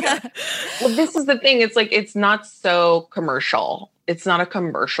 Well, this is the thing. It's like, it's not so commercial. It's not a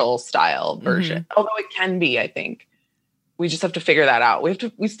commercial style version, although it can be, I think. We just have to figure that out.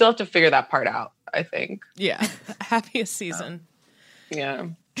 We still have to figure that part out, I think. Yeah. Happiest season. Yeah.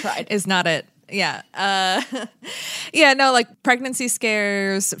 Tried. Is not it. Yeah. Yeah, no, like pregnancy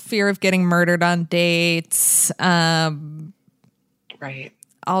scares, fear of getting murdered on dates, Right.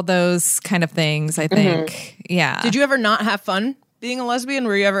 all those kind of things, I think. Yeah. Did you ever not have fun being a lesbian?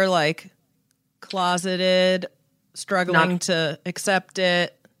 Were you ever like closeted, struggling to accept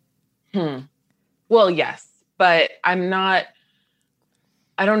it? Well, yes, but I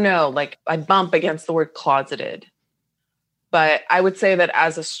don't know, like I bump against the word closeted. But I would say that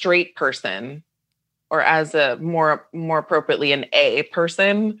as a straight person, or as a more appropriately an A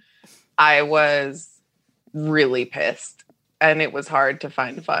person, I was really pissed, and it was hard to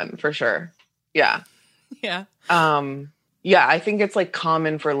find fun for sure. Yeah. Yeah. Yeah, I think it's like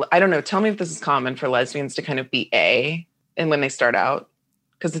common for, I don't know, tell me if this is common for lesbians to kind of be A and when they start out,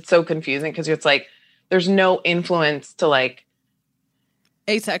 because it's so confusing, because it's like there's no influence to like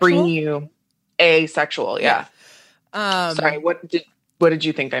Asexual? bring you asexual. Yeah. Sorry, what did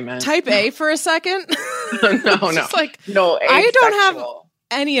you think I meant? Type A for a second? no. Just like, no, I don't have asexual.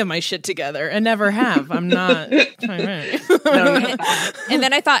 any of my shit together and never have. I'm not. No. And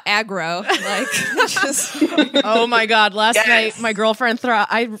then I thought aggro, like just Oh my God. Last Yes. night, my girlfriend,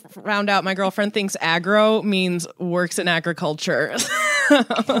 I found out my girlfriend thinks agro means works in agriculture.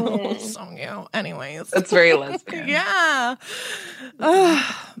 So, anyways. That's very lesbian. Yeah.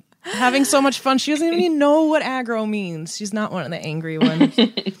 Having so much fun. She doesn't even know what aggro means. She's not one of the angry ones.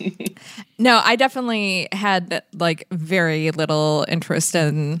 No, I definitely had like very little interest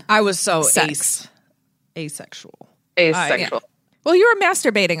in. I was so Sex. asexual. Asexual. Well, you were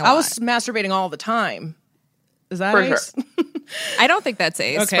masturbating a lot. I was masturbating all the time. Is that For ace? I don't think that's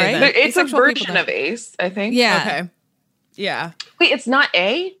ace, Okay, right? then. It's a Asexual people version don't. of ace, I think. Yeah. Okay. Yeah. Wait, it's not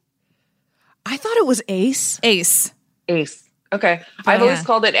A? I thought it was ace. Ace. Ace. Okay. I've always Yeah.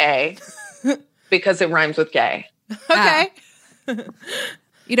 called it A because it rhymes with gay. Okay.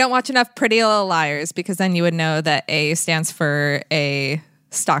 You don't watch enough Pretty Little Liars, because then you would know that A stands for a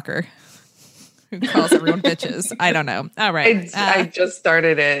stalker who calls everyone bitches. I don't know. All right. I just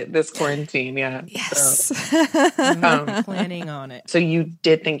started it this quarantine. Yeah. Yes. Planning on it. So you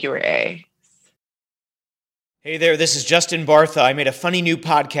did think you were A. Hey there, this is Justin Bartha. I made a funny new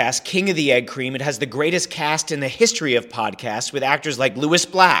podcast, King of the Egg Cream. It has the greatest cast in the history of podcasts, with actors like Louis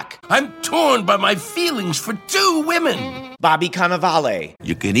Black, I'm torn by my feelings for two women. Bobby Cannavale,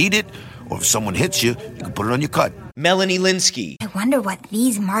 You can eat it, or if someone hits you, you can put it on your cut. Melanie Linsky, I wonder what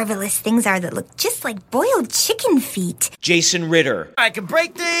these marvelous things are that look just like boiled chicken feet. Jason Ritter, I can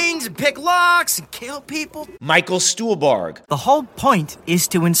break things and pick locks and kill people. Michael Stuhlbarg, The whole point is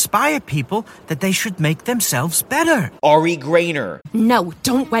to inspire people that they should make themselves better. Ari Grainer, No,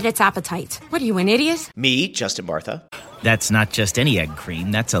 don't whet its appetite. What are you, an idiot? me, Justin Bartha, That's not just any egg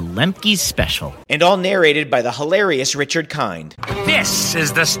cream, that's a Lemke's special. and all narrated by the hilarious Richard Kind. This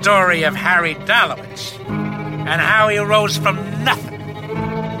is the story of Harry Dalowitz and how he rose from nothing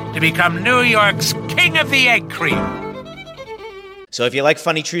to become New York's King of the Egg Cream. So if you like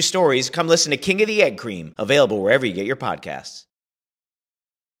funny true stories, come listen to King of the Egg Cream, available wherever you get your podcasts.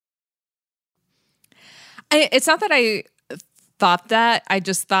 It's not that I thought that. I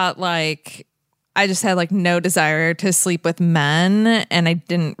just thought like I just had like no desire to sleep with men, and I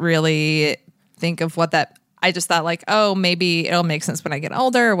didn't really think of what that. I just thought like, oh, maybe it'll make sense when I get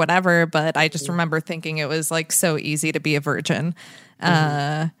older or whatever. But I just remember thinking it was like so easy to be a virgin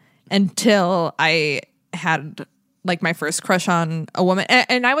until I had like my first crush on a woman.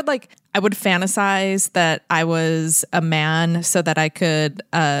 And I would fantasize that I was a man so that I could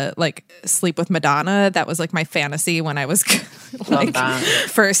like sleep with Madonna. That was like my fantasy when I was like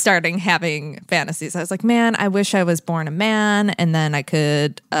first starting having fantasies. I was like, man, I wish I was born a man and then I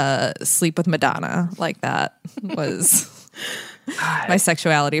could sleep with Madonna. Like that was my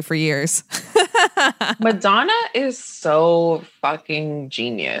sexuality for years. Madonna is so fucking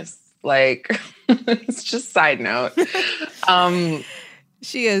genius. Like, it's just side note.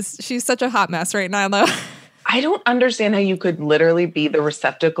 She's such a hot mess right now, though. I don't understand how you could literally be the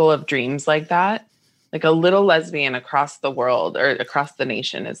receptacle of dreams like that. Like a little lesbian across the world or across the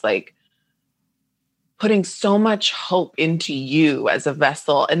nation is like putting so much hope into you as a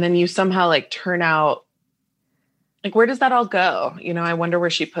vessel. And then you somehow like turn out, like, where does that all go? You know, I wonder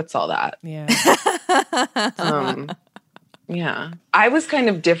where she puts all that. Yeah. Yeah. I was kind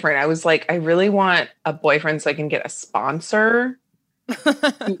of different. I was like, I really want a boyfriend so I can get a sponsor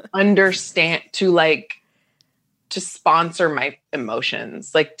to understand, to sponsor my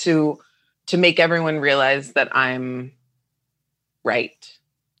emotions, like to make everyone realize that I'm right.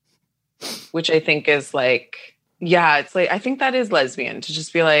 Which I think is like, yeah, it's like, I think that is lesbian, to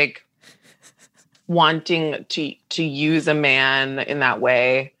just be like wanting to use a man in that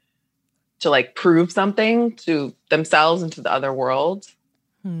way to like prove something to themselves and to the other world.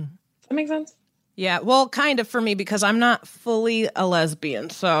 Does that make sense? Yeah, well, kind of for me, because I'm not fully a lesbian.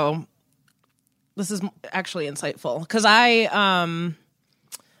 So this is actually insightful because I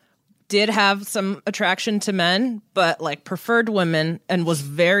did have some attraction to men, but like preferred women and was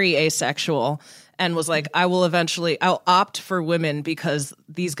very asexual and was like, I'll opt for women because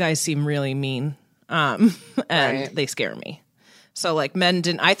these guys seem really mean and they scare me. So like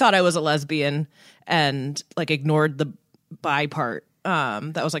I thought I was a lesbian and like ignored the bi part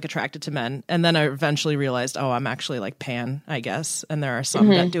that was like attracted to men. And then I eventually realized, oh, I'm actually like pan, I guess. And there are some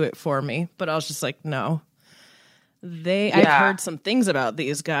that do it for me. But I was just like, no. I've heard some things about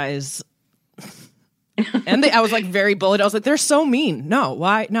these guys. And I was like very bullied. I was like, they're so mean. No,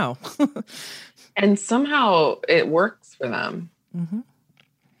 why? No. And somehow it works for them. Mm-hmm.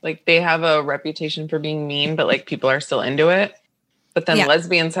 Like they have a reputation for being mean, but like people are still into it. But then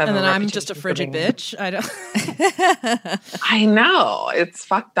lesbians have, and then I'm just a frigid bitch. I don't. I know it's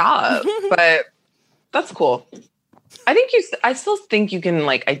fucked up, but that's cool. I still think you can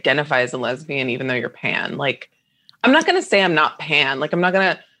like identify as a lesbian even though you're pan. Like, I'm not gonna say I'm not pan. Like, I'm not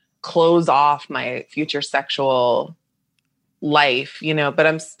gonna close off my future sexual life, you know, but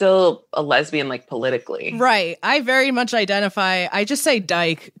I'm still a lesbian, like politically. Right. I very much identify. I just say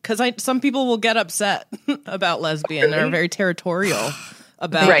dyke because some people will get upset about lesbian. They're very territorial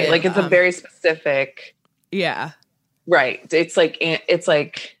about it. Right. Like it's a very specific. Yeah. Right. It's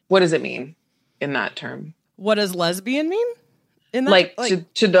like, what does it mean in that term? What does lesbian mean? In that,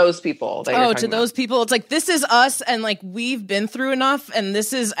 like to those people. Those people. It's like, this is us and like we've been through enough and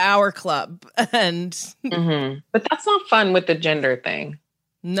this is our club. And But that's not fun with the gender thing.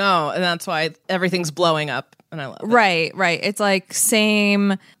 No, and that's why everything's blowing up and I love it. Right. It's like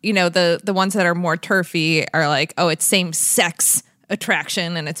same, you know, the ones that are more turfy are like, oh, it's same sex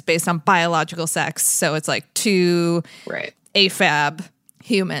attraction and it's based on biological sex. So it's like two AFAB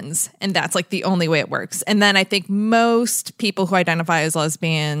humans, and that's like the only way it works. And then I think most people who identify as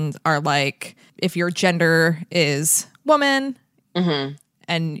lesbians are like, if your gender is woman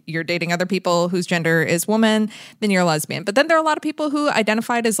and you're dating other people whose gender is woman, then you're a lesbian. But then there are a lot of people who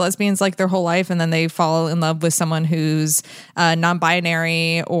identified as lesbians like their whole life, and then they fall in love with someone who's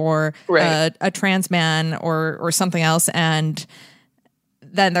non-binary or a trans man or something else, and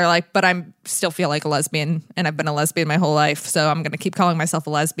then they're like, but I still feel like a lesbian and I've been a lesbian my whole life, so I'm going to keep calling myself a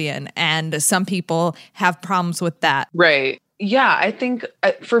lesbian. And some people have problems with that. Right. Yeah. I think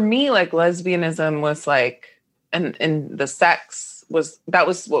for me, like lesbianism was like, and the sex that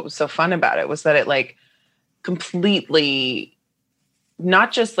was what was so fun about it, was that it like completely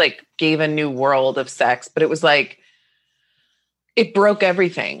not just like gave a new world of sex, but it was like, it broke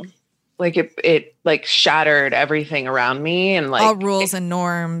everything. Like it like shattered everything around me and like all rules and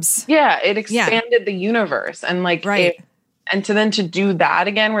norms. Yeah. It expanded the universe and like, and to do that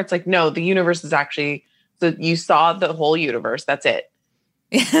again, where it's like, no, the universe is actually, so you saw the whole universe. That's it.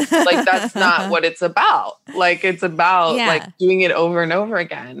 Like, that's not what it's about. Like, it's about like doing it over and over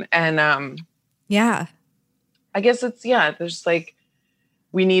again. And, I guess there's like,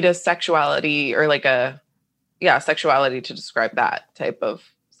 we need a sexuality or like sexuality to describe that type of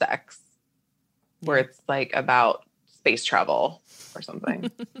sex. Where it's like about space travel or something.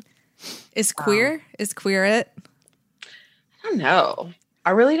 Is queer it? I don't know.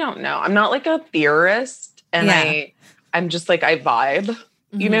 I really don't know. I'm not like a theorist. And I'm just like, I vibe,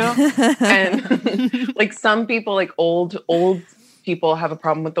 you know? And like some people, like old people have a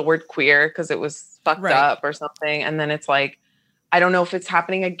problem with the word queer because it was fucked up or something. And then it's like, I don't know if it's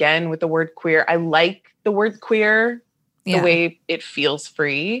happening again with the word queer. I like the word queer, the way it feels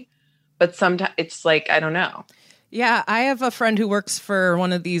free, but sometimes it's like, I don't know. Yeah, I have a friend who works for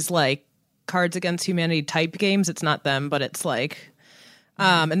one of these like Cards Against Humanity type games. It's not them, but it's like,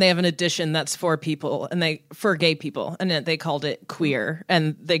 and they have an edition that's for people and for gay people, and they called it queer,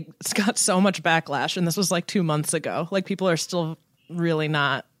 and it's got so much backlash. And this was like 2 months ago. Like people are still really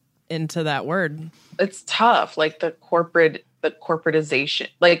not into that word. It's tough. Like the corporatization,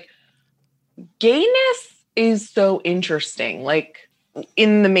 like gayness is so interesting. Like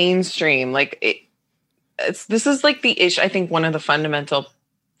in the mainstream, like this is like the issue. I think one of the fundamental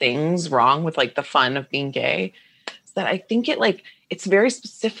things wrong with like the fun of being gay is that I think it's very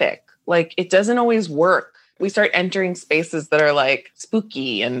specific. Like it doesn't always work. We start entering spaces that are like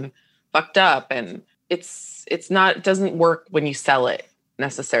spooky and fucked up, and it doesn't work when you sell it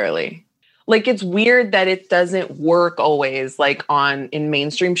necessarily. Like it's weird that it doesn't work always like in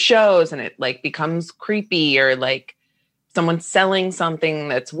mainstream shows, and it like becomes creepy, or like someone's selling something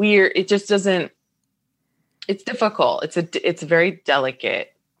that's weird. It just doesn't. It's difficult. It's a very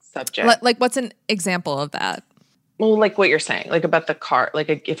delicate subject. Like what's an example of that? Well, like what you're saying, like about the car,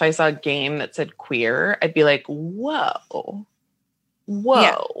 like if I saw a game that said queer, I'd be like, whoa,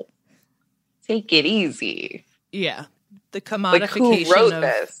 take it easy. Yeah. The commodification like who wrote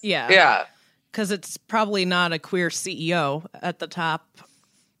this? Yeah. Yeah. Because it's probably not a queer CEO at the top,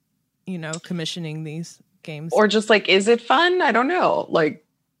 commissioning these games. Or just like, is it fun? I don't know. Like,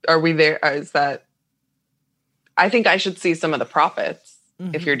 are we there? Is that... I think I should see some of the profits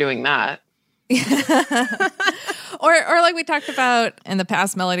if you're doing that. or like we talked about in the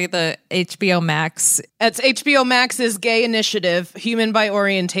past, Melody, the HBO Max. It's HBO Max's gay initiative, Human by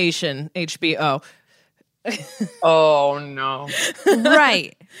Orientation, HBO. Oh, no.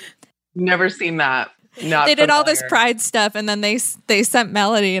 Right. Never seen that. They did all this pride stuff, and then they sent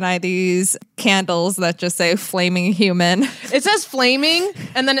Melody and I these candles that just say flaming human. It says flaming,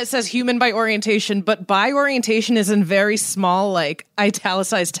 and then it says human by orientation, but by orientation is in very small, like,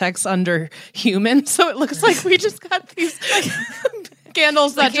 italicized text under human, so it looks like we just got these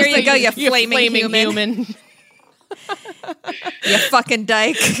candles that like, here you go, you flaming human. You fucking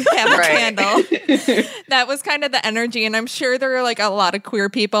dyke. Have a candle. That was kind of the energy, and I'm sure there are like a lot of queer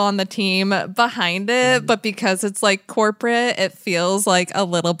people on the team behind it, but because it's like corporate, it feels like a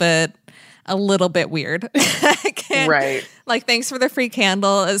little bit weird. Right. Like, thanks for the free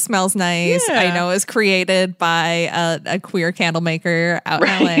candle. It smells nice. Yeah. I know it was created by a queer candle maker out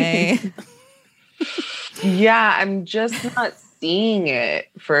in LA. Yeah, I'm just not seeing it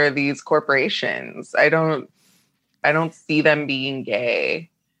for these corporations. I don't see them being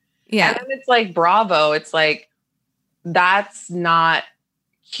gay. Yeah. And then it's like Bravo. It's like, that's not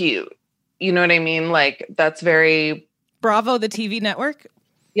cute. You know what I mean? Like, that's very... Bravo, the TV network?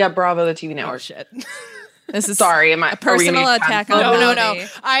 Yeah, Bravo, the TV network. Oh, shit. This is sorry. Am I a personal attack on No.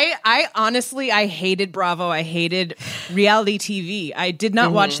 I honestly, I hated Bravo. I hated reality TV. I did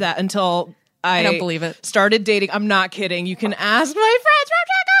not watch that until I don't believe it. Started dating. I'm not kidding. You can ask my friends from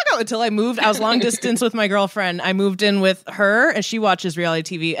Chicago. Until I moved, I was long distance with my girlfriend. I moved in with her, and she watches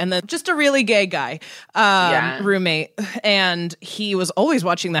reality TV. And then just a really gay guy, roommate, and he was always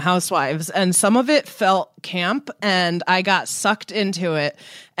watching The Housewives. And some of it felt camp, and I got sucked into it.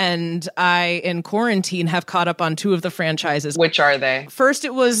 And I, in quarantine, have caught up on 2 of the franchises. Which are they? First,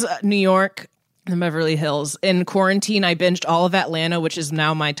 it was New York and Beverly Hills. In quarantine, I binged all of Atlanta, which is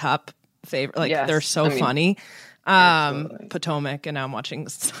now my top favorite. Like, they're so funny. Potomac, and now I'm watching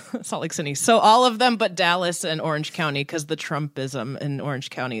Salt Lake City. So all of them but Dallas and Orange County, because the Trumpism in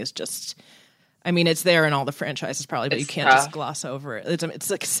Orange County is just, I mean, it's there in all the franchises probably, but you can't just gloss over it. It's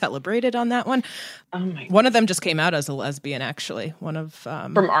like celebrated on that one. Oh my God. One of them just came out as a lesbian, actually. One of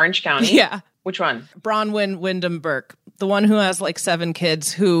from Orange County? Yeah. Which one? Bronwyn Wyndham Burke, the one who has like 7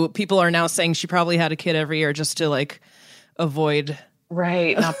 kids, who people are now saying she probably had a kid every year just to like avoid...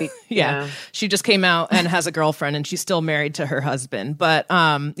 Right. Not be. Yeah. She just came out and has a girlfriend, and she's still married to her husband. But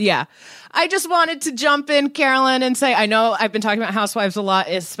yeah, I just wanted to jump in, Carolyn, and say, I know I've been talking about Housewives a lot,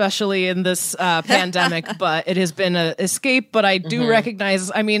 especially in this pandemic, but it has been an escape. But I do recognize,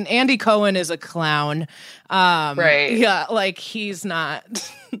 I mean, Andy Cohen is a clown. Right. Yeah. Like, he's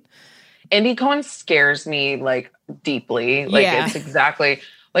not. Andy Cohen scares me like deeply. Like, it's exactly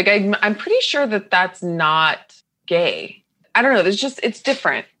like, I'm pretty sure that that's not gay. I don't know. It's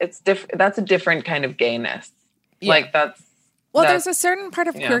different. It's different. That's a different kind of gayness. Yeah. Like, that's Well, there's a certain part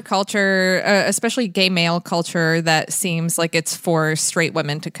of queer culture, especially gay male culture, that seems like it's for straight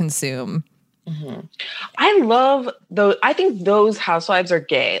women to consume. Mm-hmm. I love those. I think those housewives are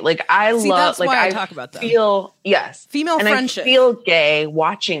gay. Like I love. That's like why I talk about them. Feel female and friendship. I feel gay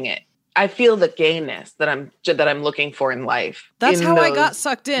watching it. I feel the gayness that I'm looking for in life. That's how I got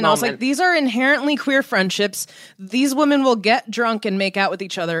sucked in. Moments. I was like, these are inherently queer friendships. These women will get drunk and make out with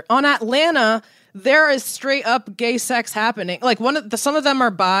each other. On Atlanta, there is straight up gay sex happening. Like some of them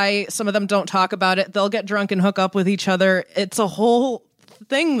are bi, some of them don't talk about it. They'll get drunk and hook up with each other. It's a whole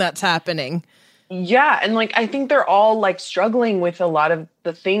thing that's happening. Yeah, and like I think they're all like struggling with a lot of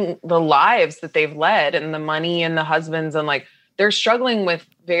the lives that they've led and the money and the husbands, and like they're struggling with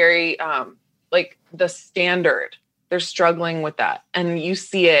very like the standard. They're struggling with that. And you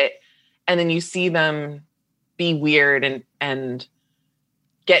see it, and then you see them be weird and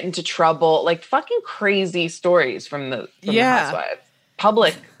get into trouble, like fucking crazy stories from the housewives.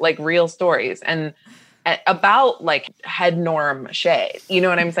 Public, like real stories. And about like head norm shade. You know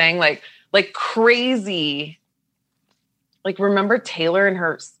what I'm saying? Like crazy. Like, remember Taylor and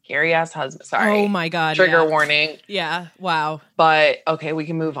her scary ass husband? Sorry. Oh my God. Trigger warning. Yeah. Wow. But okay, we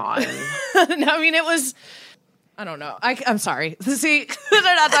can move on. No, I mean, it was, I don't know. I'm sorry. See, they're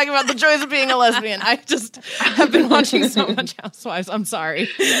not talking about the joys of being a lesbian. I just have been watching so much Housewives. I'm sorry.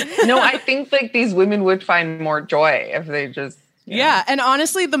 No, I think like these women would find more joy if they just. Yeah, and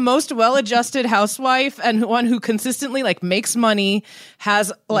honestly, the most well-adjusted housewife and one who consistently like makes money,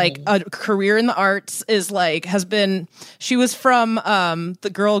 has like a career in the arts, is like she was from the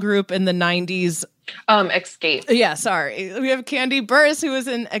girl group in the 90s. Escape. Yeah, sorry. We have Candy Burris, who is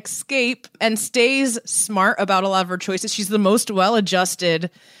in Escape and stays smart about a lot of her choices. She's the most well-adjusted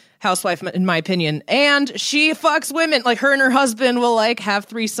housewife, in my opinion. And she fucks women. Like, her and her husband will like have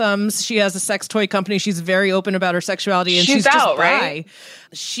threesomes. She has a sex toy company. She's very open about her sexuality, and she's out, just bi. right?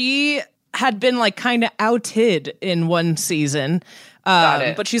 She had been like kind of outed in one season.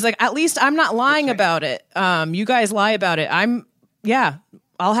 But she's like, at least I'm not lying about it. You guys lie about it.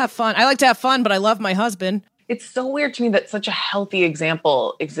 I'll have fun. I like to have fun, but I love my husband. It's so weird to me that such a healthy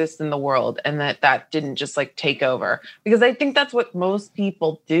example exists in the world and that didn't just like take over, because I think that's what most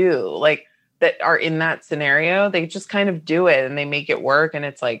people do, like that are in that scenario. They just kind of do it and they make it work, and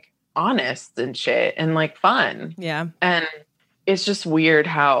it's like honest and shit and like fun. Yeah. And it's just weird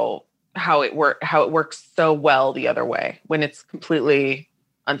how it works so well the other way when it's completely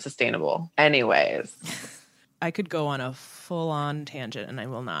unsustainable. Anyways, I could go on a full-on tangent and I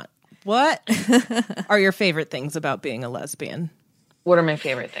will not. What are your favorite things about being a lesbian? What are my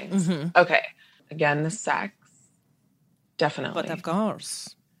favorite things? Mm-hmm. Okay. Again, the sex. Definitely. But of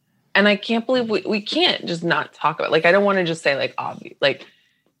course. And I can't believe we can't just not talk about it. Like, I don't want to just say like obvious. Like,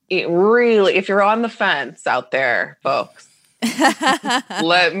 it really, if you're on the fence out there, folks,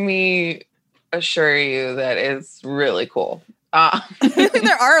 let me assure you that it's really cool. I think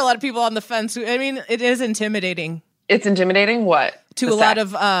there are a lot of people on the fence who, I mean, it is intimidating. It's intimidating? What? To a lot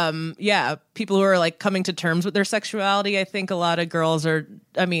of, people who are like coming to terms with their sexuality. I think a lot of girls are,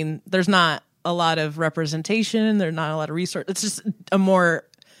 I mean, there's not a lot of representation. There's not a lot of resource. It's just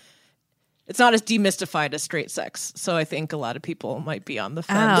it's not as demystified as straight sex. So I think a lot of people might be on the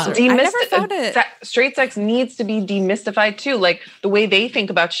fence. I never thought it. Straight sex needs to be demystified too. Like, the way they think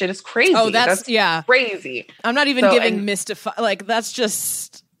about shit is crazy. Oh, that's crazy. I'm not even giving mystify. Like, that's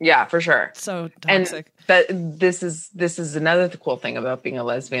just. Yeah, for sure. So toxic. And this is another cool thing about being a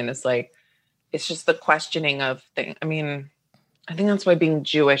lesbian. Is like, it's just the questioning of things. I mean, I think that's why being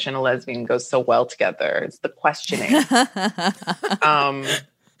Jewish and a lesbian goes so well together. It's the questioning. Nice.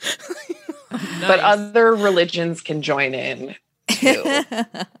 But other religions can join in too.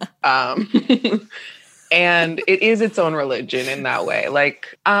 And it is its own religion in that way.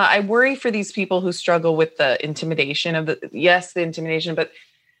 Like, I worry for these people who struggle with the intimidation of the intimidation, but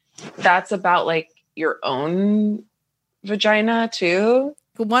that's about like your own vagina too.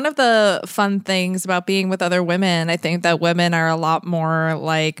 One of the fun things about being with other women, I think that women are a lot more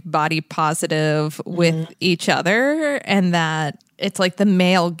like body positive with each other, and that it's like the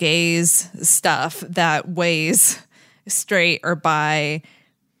male gaze stuff that weighs straight or bi,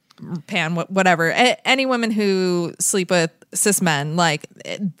 pan, whatever. Any women who sleep with cis men, like,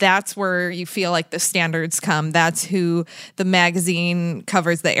 that's where you feel like the standards come. That's who the magazine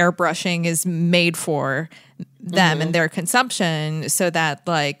covers, the airbrushing is made for them and their consumption, so that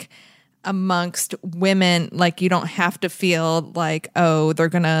like amongst women, like, you don't have to feel like, oh, they're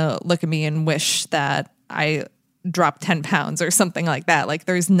gonna look at me and wish that I dropped 10 pounds or something like that. Like,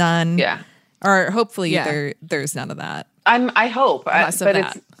 there's none. Yeah. Or hopefully there's none of that. I hope,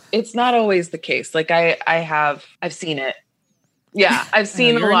 but it's not always the case. Like, I've seen it Yeah, I've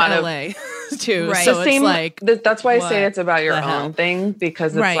seen a lot of LA too. Right. So the it's same, like that's why I say what it's about your the hell? own thing,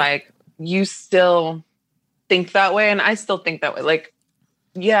 because it's Right. like you still think that way, and I still think that way. Like,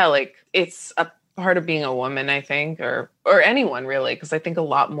 yeah, like it's a part of being a woman, I think, or anyone really, because I think a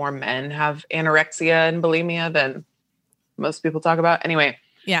lot more men have anorexia and bulimia than most people talk about. Anyway,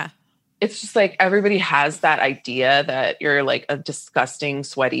 Yeah. it's just like everybody has that idea that you're like a disgusting,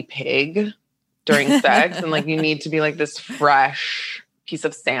 sweaty pig during sex, and like you need to be like this fresh piece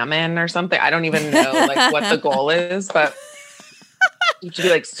of salmon or something. I don't even know like what the goal is, but you have to be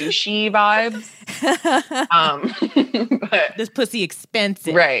like sushi vibes. But this pussy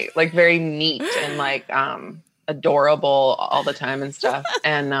expensive. right, like very neat and like adorable all the time and stuff.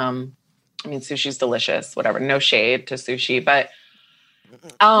 And I mean, sushi's delicious, whatever. No shade to sushi, but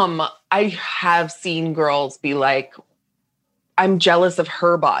I have seen girls be like, I'm jealous of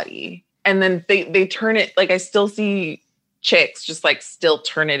her body. And then they turn it, like I still see chicks just like still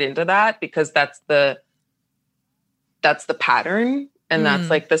turn it into that, because that's the pattern. And that's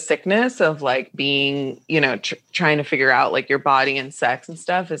like the sickness of like being, you know, trying to figure out like your body and sex and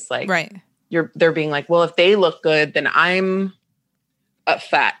stuff. Is like, Right. they're being like, well, if they look good, then I'm a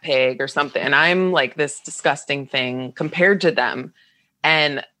fat pig or something. And I'm like this disgusting thing compared to them.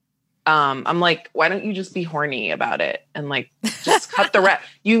 And I'm like, why don't you just be horny about it and like just cut the rest?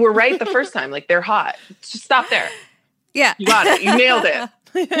 You were right the first time. Like they're hot. Just stop there. Yeah. You got it. You nailed it.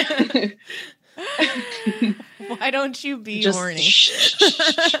 Why don't you be Just horny?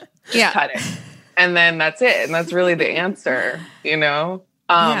 Yeah. cut it. And then that's it. And that's really the answer, you know?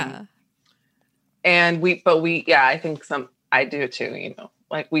 Yeah. And I think I do too, you know,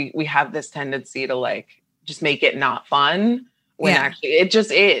 like we have this tendency to like, just make it not fun when actually it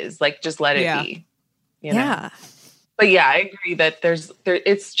just is, like, just let it be, you know? Yeah. But yeah, I agree that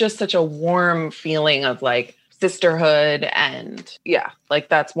it's just such a warm feeling of like sisterhood. And yeah, like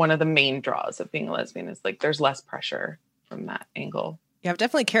that's one of the main draws of being a lesbian, is like, there's less pressure from that angle. Yeah, I've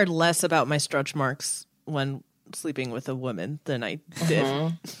definitely cared less about my stretch marks when sleeping with a woman than I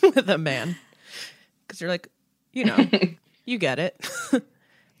did with a man. Because you're like, you know, you get it.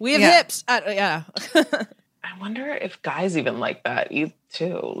 We have hips. Yeah. I wonder if guys even like that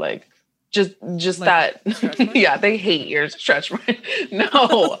too. Like just Like that. Yeah, they hate your stretch mark.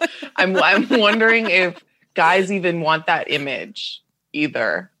 No, I'm wondering if guys even want that image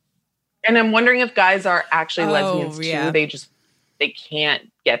either. And I'm wondering if guys are actually lesbians too. They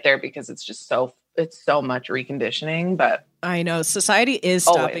can't get there because it's just so much reconditioning. But I know society is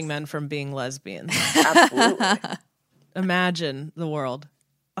stopping men from being lesbians. Absolutely. Imagine the world.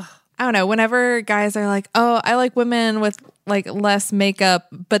 I don't know. Whenever guys are like, "Oh, I like women with like less makeup,"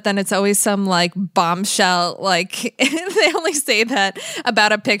 but then it's always some like bombshell. Like they only say that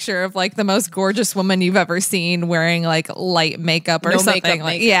about a picture of like the most gorgeous woman you've ever seen wearing like light makeup or something.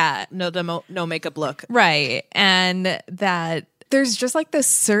 No makeup look. Right. And that there's just like this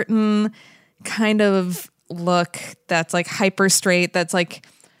certain kind of look that's like hyper straight. That's like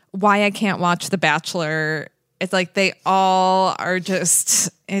why I can't watch The Bachelor. It's like they all are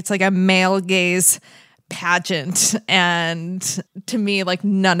just, it's like a male gaze pageant. And to me, like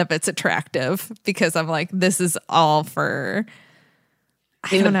none of it's attractive because I'm like, this is all for,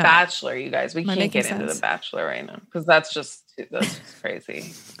 I in don't The know. Bachelor, you guys, we Am I can't making get into sense? The Bachelor right now because that's just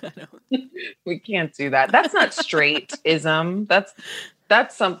crazy. We can't do that. That's not straight-ism. That's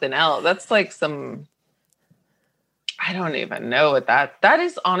something else. That's like some, I don't even know what that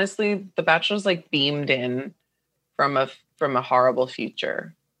is. Honestly, The Bachelor's like beamed in from a horrible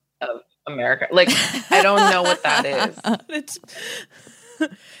future of America. Like, I don't know what that is.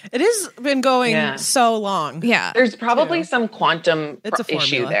 It has been going so long. Yeah. There's probably some quantum issue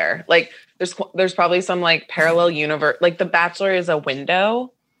formula. there. Like there's probably some like parallel universe. Like The Bachelor is a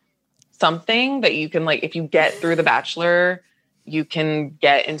window, something that you can like, if you get through The Bachelor, you can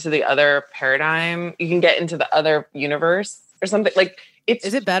get into the other paradigm. You can get into the other universe or something. Like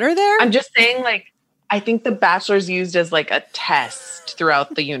is it better there? I'm just saying, like, I think The Bachelor is used as like a test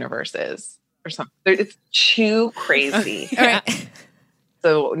throughout the universes or something. It's too crazy. All right.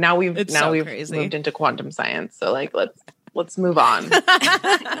 So now we've crazy. moved into quantum science. So like let's move on.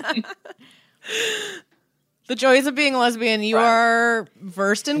 The joys of being lesbian. You are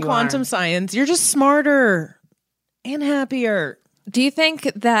versed in quantum science. You're just smarter and happier. Do you think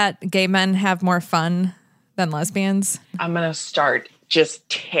that gay men have more fun than lesbians? I'm gonna start just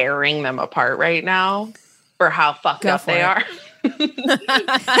tearing them apart right now for how fucked up they are.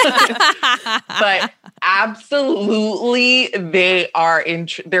 But absolutely they are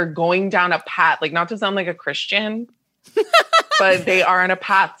they're going down a path, like, not to sound like a Christian, but they are on a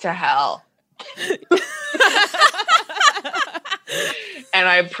path to hell. And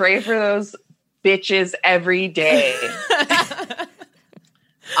I pray for those bitches every day.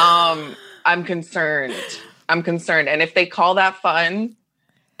 I'm concerned. And if they call that fun,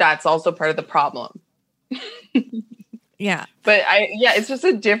 that's also part of the problem. Yeah. But it's just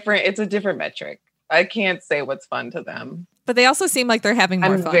a different metric. I can't say what's fun to them. But they also seem like they're having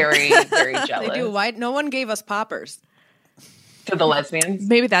more I'm fun. very, very jealous. They do. Why? No one gave us poppers. To the lesbians?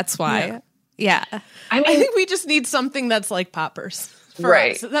 Maybe that's why. Yeah. I think we just need something that's like poppers. For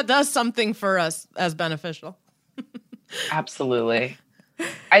us. That does something for us as beneficial. Absolutely.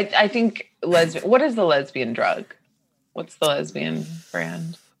 I think what is the lesbian drug? What's the lesbian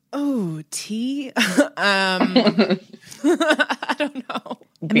brand? Oh, tea? I don't know.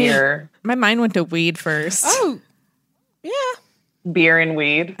 Beer. My mind went to weed first. Oh, yeah. Beer and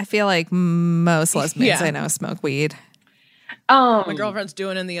weed. I feel like most lesbians I know smoke weed. My girlfriend's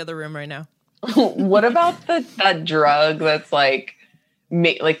doing it in the other room right now. What about that drug that's like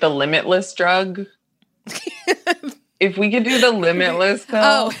the Limitless drug? If we could do the Limitless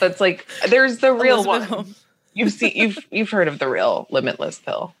pill, that's like there's the real one. You've heard of the real Limitless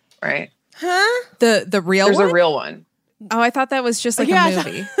pill, right? Huh? The real There's one? a real one. Oh, I thought that was just like a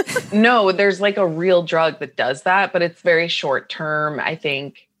movie. No, there's like a real drug that does that, but it's very short term, I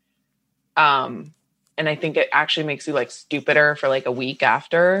think. And I think it actually makes you like stupider for like a week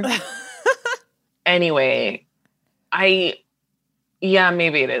after. Anyway, maybe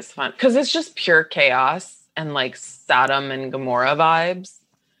it is fun because it's just pure chaos and like Sodom and Gomorrah vibes.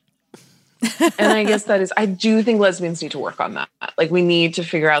 And I guess I do think lesbians need to work on that. Like we need to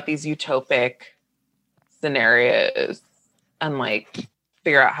figure out these utopic scenarios and like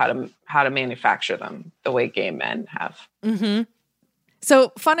figure out how to manufacture them the way gay men have. Mm-hmm. So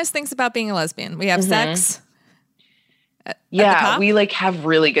funnest things about being a lesbian. We have sex. Yeah, we like have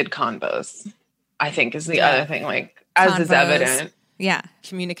really good convos, I think is the other thing. Like as is evident. Yeah.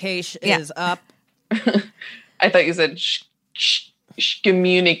 Communication is up. I thought you said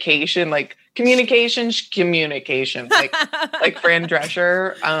communication, like communication, like Fran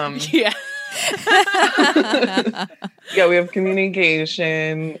Drescher. Yeah. Yeah, we have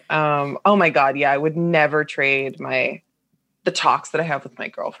communication. Oh my God. Yeah. I would never trade the talks that I have with my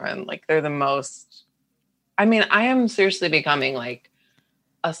girlfriend. Like they're the most, I am seriously becoming like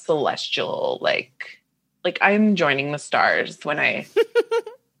a celestial, like I'm joining the stars when I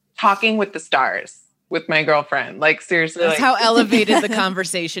talking with the stars with my girlfriend. Like seriously. That's how elevated the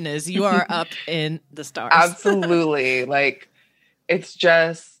conversation is. You are up in the stars. Absolutely. Like it's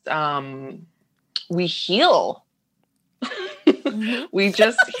just, we heal. We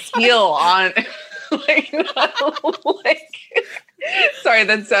just heal on sorry,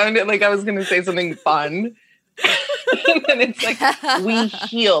 that sounded like I was going to say something fun. And then it's like, we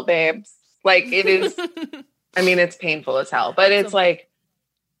heal, babes. Like it is, it's painful as hell, but it's like,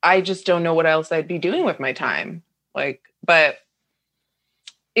 I just don't know what else I'd be doing with my time. Like, but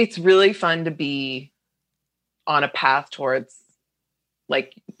it's really fun to be on a path towards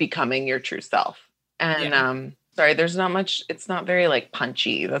like becoming your true self. And, sorry, there's not much, it's not very like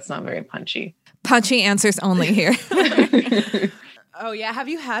punchy. That's not very punchy. Punchy answers only here. Oh yeah. Have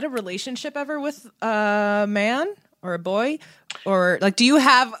you had a relationship ever with a man or a boy? Or like, do you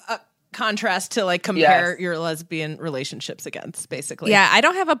have a contrast to like compare your lesbian relationships against, basically? Yeah, I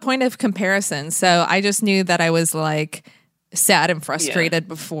don't have a point of comparison. So I just knew that I was like sad and frustrated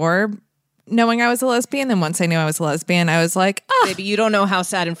before knowing I was a lesbian. And once I knew I was a lesbian, I was like, oh. Maybe you don't know how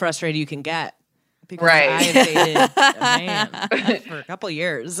sad and frustrated you can get. Because right. I've dated a man for a couple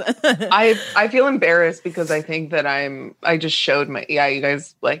years. I feel embarrassed because I think that I just showed you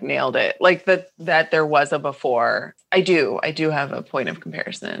guys like nailed it. Like that there was a before. I do have a point of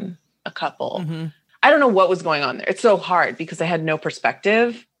comparison. A couple. Mm-hmm. I don't know what was going on there. It's so hard because I had no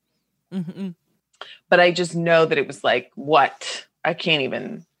perspective. Mm-hmm. But I just know that it was like, what? I can't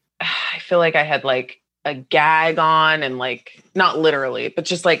even, I feel like I had like a gag on and like, not literally, but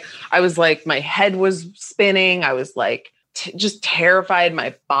just like, I was like, my head was spinning. I was like, just terrified.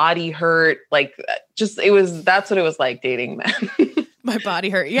 My body hurt. Like that's what it was like dating men. My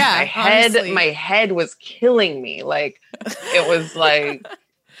body hurt. Yeah. My head was killing me. Like, it was like,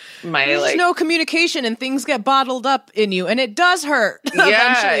 there's no communication and things get bottled up in you and it does hurt.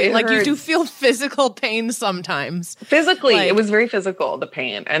 Eventually. Like hurts. You do feel physical pain sometimes. Physically, it was very physical, the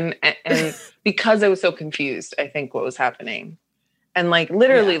pain. And because I was so confused, I think what was happening. And like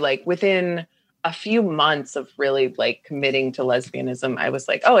literally like within a few months of really like committing to lesbianism, I was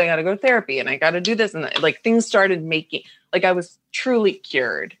like, oh, I got to go to therapy and I got to do this. And like things started making, like I was truly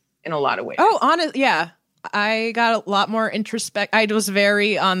cured in a lot of ways. Oh, honest. Yeah. I got a lot more I was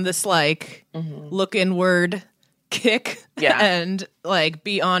very on this like look inward kick and like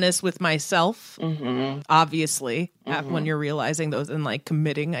be honest with myself. Obviously, when you're realizing those and like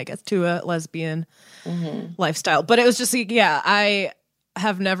committing, I guess, to a lesbian lifestyle. But it was just like, I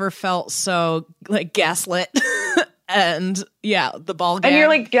have never felt so like gaslit. And the ball game. And you're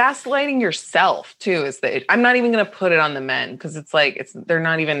like gaslighting yourself too. I'm not even going to put it on the men because it's like they're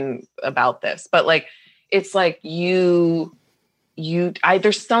not even about this. But like it's like there's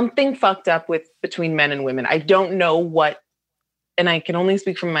something fucked up between men and women. I don't know what, and I can only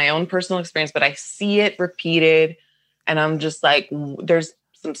speak from my own personal experience, but I see it repeated, and I'm just like, there's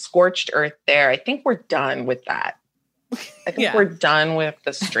some scorched earth there. I think we're done with that. I think we're done with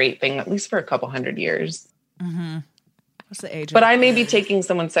the straight thing, at least for a couple hundred years. What's the age? But I may be taking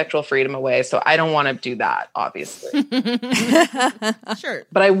someone's sexual freedom away, so I don't want to do that, obviously. Sure.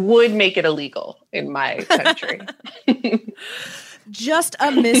 But I would make it illegal in my country. Just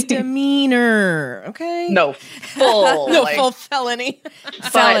a misdemeanor, okay? No, full. Full felony.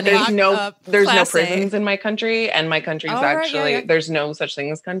 But there's no prisons in my country, and my country's right, there's no such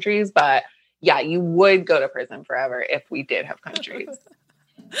thing as countries. But you would go to prison forever if we did have countries.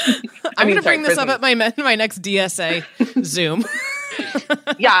 I'm going to bring this up at my next DSA Zoom.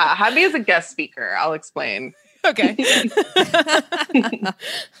 Have me as a guest speaker. I'll explain. Okay.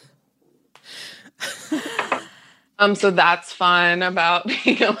 So that's fun about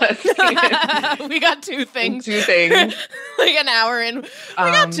being a lesbian. We got two things. Like an hour in. We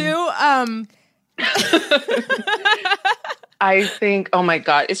got two. I think, oh my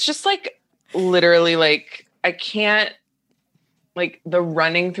God, it's just like literally like I can't, like the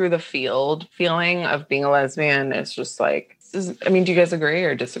running through the field feeling of being a lesbian is just like, do you guys agree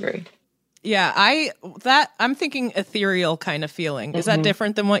or disagree? Yeah, I'm thinking ethereal kind of feeling. Is that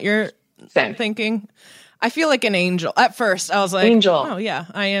different than what you're thinking? I feel like an angel. At first, I was like, angel. Oh yeah,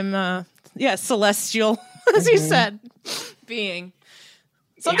 I am. Celestial, as you said, being.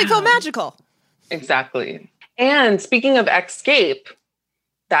 Something felt magical. Exactly. And speaking of Escape,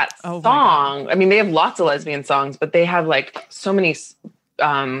 that song, I mean, they have lots of lesbian songs, but they have like so many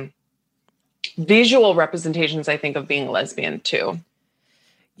visual representations, I think, of being a lesbian too.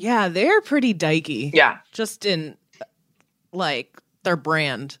 Yeah, they're pretty dykey. Yeah. Just in, like, their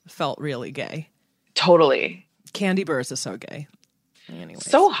brand felt really gay. Totally. Candy Burrs is so gay. Anyways.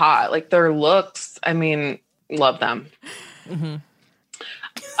 So hot. Like, their looks, I mean, love them.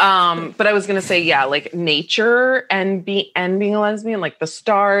 But I was going to say, like nature and being a lesbian, like the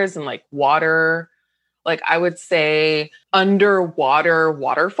stars and like water, like I would say underwater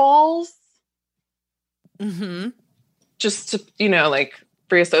waterfalls. Just to, like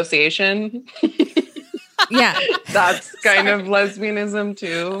free association. Yeah. That's kind of lesbianism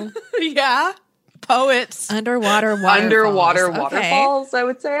too. Yeah. Poets. Underwater waterfalls, I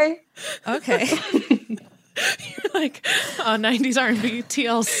would say. Okay. You're like, 90s R&B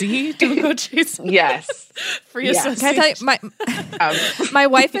TLC, don't go chasing. Yes. Free association. Can I tell you, my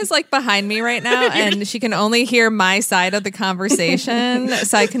wife is like behind me right now, and she can only hear my side of the conversation,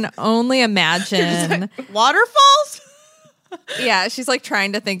 so I can only imagine. Waterfalls? Yeah, she's like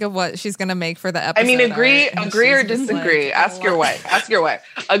trying to think of what she's going to make for the episode. I mean, agree or disagree. Like, ask your wife.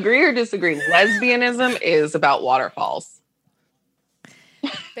 Agree or disagree. Lesbianism is about waterfalls.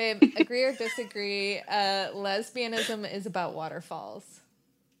 Babe, agree or disagree? Lesbianism is about waterfalls.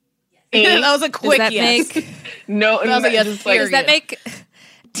 That was a quick yes. Does that make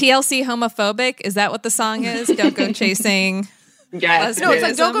TLC homophobic? Is that what the song is? Don't go chasing. Yes. No, it's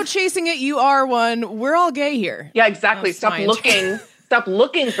like, don't go chasing it. You are one. We're all gay here. Yeah, exactly. Stop looking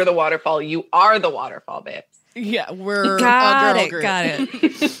for the waterfall. You are the waterfall, babe. Yeah, we're got a it. girl Got group.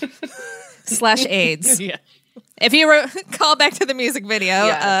 it. / AIDS. Yeah. If you call back to the music video,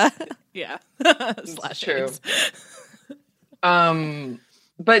 yeah. / True. AIDS.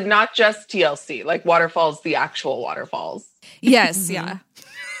 But not just TLC, like waterfalls, the actual waterfalls. Yes, yeah.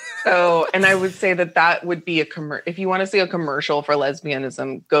 So, and I would say that would be if you want to see a commercial for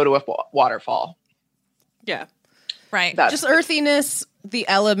lesbianism, go to a waterfall. Yeah. Right. Just earthiness, the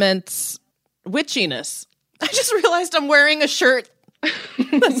elements, witchiness. I just realized I'm wearing a shirt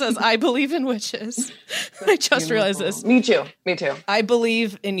that says, I believe in witches. I just realized this. Me too. I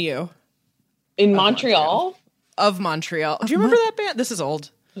believe in you. In Montreal? Of Montreal. Do you remember that band? This is old.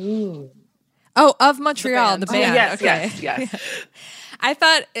 Ooh. Oh, of Montreal, the band. Yes. I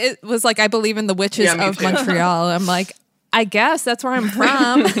thought it was like, I believe in the witches of Montreal. I'm like, I guess that's where I'm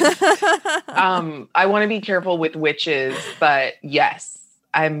from. I want to be careful with witches, but yes,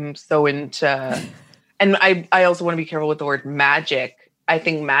 I'm so into, and I also want to be careful with the word magic. I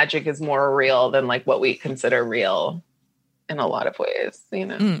think magic is more real than like what we consider real in a lot of ways,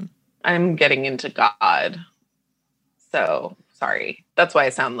 I'm getting into God. So sorry. That's why I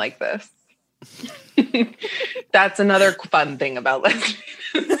sound like this. That's another fun thing about lesbians.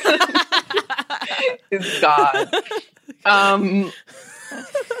 Is God.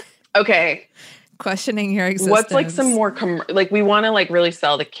 Okay. Questioning your existence. What's like some more like we want to like really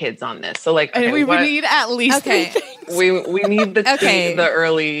sell the kids on this. So like and we need at least we need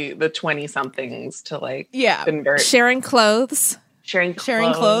the the 20 somethings to like convert. Sharing clothes. Sharing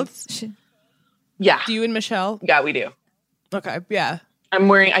clothes. Yeah. Do you and Michelle? Yeah, we do. Okay. Yeah.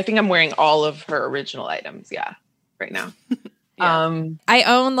 I think I'm wearing all of her original items. Yeah. Right now. I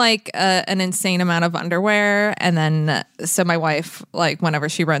own like an insane amount of underwear, and then so my wife, like whenever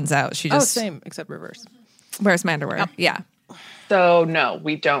she runs out, she just same except reverse. Wears my underwear. Yep. Yeah. So no,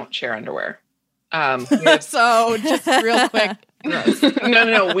 we don't share underwear. So just real quick.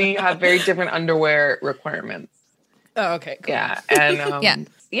 No. We have very different underwear requirements. Oh, okay. Cool. Yeah, and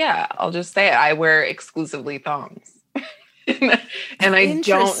I'll just say it. I wear exclusively thongs, and I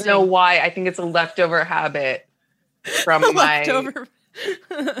don't know why. I think it's a leftover habit. From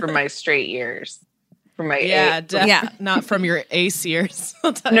my straight years, from my not from your ace years.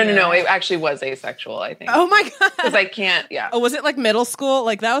 No, it actually was asexual. I think. Oh my god, because I can't. Yeah. Oh, was it like middle school?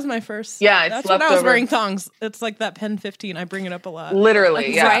 Like that was my first. Yeah, that's when I was wearing thongs. It's like that Pen 15. I bring it up a lot. Literally,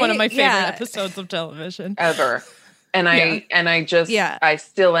 it's like one of my favorite episodes of television ever. And I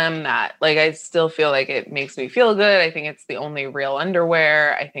still am that. Like I still feel like it makes me feel good. I think it's the only real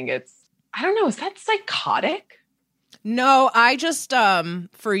underwear. I think I don't know. Is that psychotic? No, I just,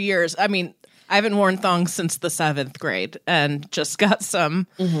 for years, I mean, I haven't worn thongs since the 7th grade and just got some.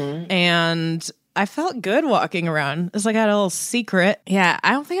 Mm-hmm. And I felt good walking around. It's like I had a little secret. Yeah,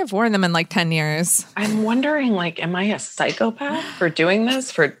 I don't think I've worn them in like 10 years. I'm wondering, like, am I a psychopath for doing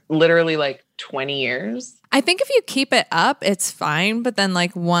this for literally like 20 years? I think if you keep it up, it's fine. But then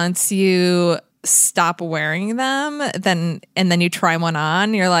like once you stop wearing them, then you try one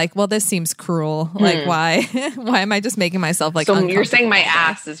on, you're like, well, this seems cruel. Like why am I just making myself like so you're saying my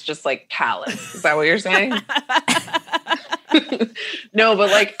ass is just like callous? Is that what you're saying? No,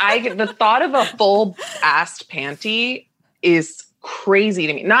 but like the thought of a full assed panty is crazy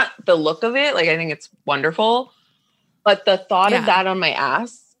to me. Not the look of it, like I think it's wonderful, but the thought of that on my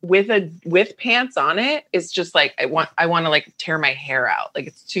ass with pants on it is just like I want to like tear my hair out. Like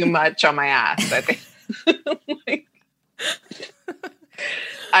it's too much on my ass. I think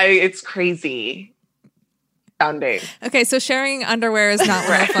it's crazy sounding. Okay, so sharing underwear is not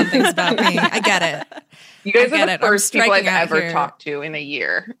one of the fun things about me. I get it. You guys are the first people I've ever talked to in a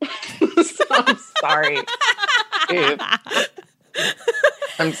year. So I'm sorry. Dude.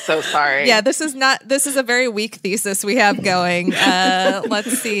 I'm so sorry. Yeah, this is a very weak thesis we have going.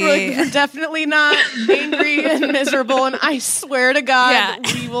 Let's see. We're definitely not angry and miserable, and I swear to God,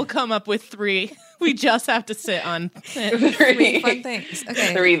 we will come up with 3. We just have to sit on 3 fun things.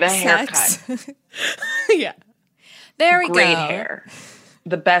 Okay. 3, the haircut. Yeah. There we go. Great hair.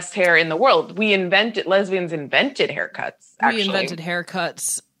 The best hair in the world. Lesbians invented haircuts, actually. We invented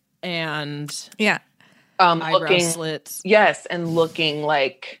haircuts and eyebrow slits. Yes, and looking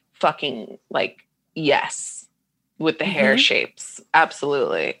like fucking like yes with the hair shapes.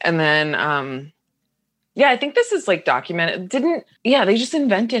 Absolutely. And then I think this is like documented. They just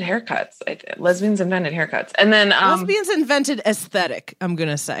invented haircuts. Lesbians invented haircuts. And then lesbians invented aesthetic, I'm going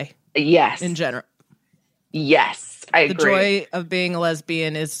to say. Yes. In general. Yes, I agree. The joy of being a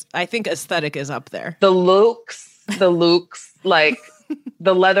lesbian is, I think aesthetic is up there. The looks, like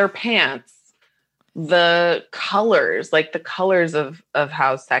the leather pants, the colors, like the colors of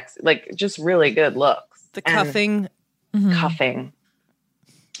how sexy, like just really good looks. The cuffing. Cuffing.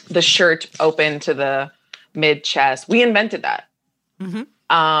 The shirt open to the mid chest. We invented that.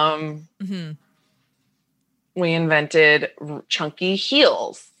 We invented chunky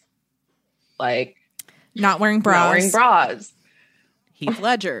heels. Like not wearing bras. Heath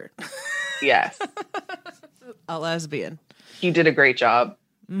Ledger. Yes. A lesbian. He did a great job.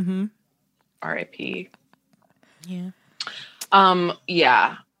 R.I.P. Yeah.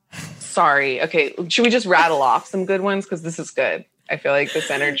 Yeah. Sorry. Okay. Should we just rattle off some good ones? Because this is good. I feel like this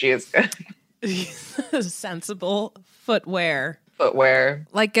energy is good. Sensible footwear.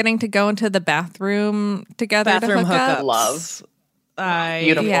 Like getting to go into the bathroom together. Bathroom to hook hookups. up. Love.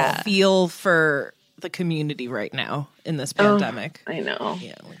 I feel for the community right now in this pandemic. I know.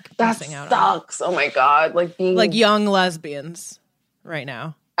 Yeah, like that sucks. Oh my God. Like being like young lesbians right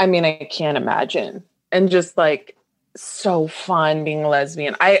now. I mean, I can't imagine. And just like so fun being a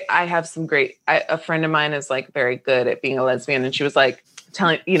lesbian. I have some a friend of mine is like very good at being a lesbian. And she was like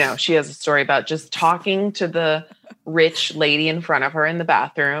she has a story about just talking to the rich lady in front of her in the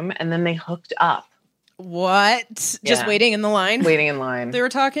bathroom. And then they hooked up. What? Just Yeah. waiting in the line? Waiting in line. They were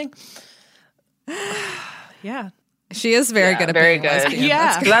talking? Yeah. She is very good at very being good. lesbian.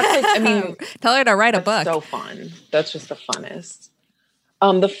 Yeah. So that's like, I mean, Tell her to write a book. so fun. That's just the funnest.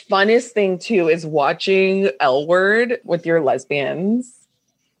 The funnest thing too is watching L Word with your lesbians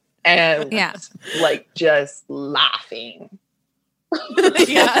and Yeah. like just laughing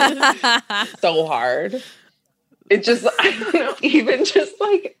Yeah. so hard. It just, I don't know, even just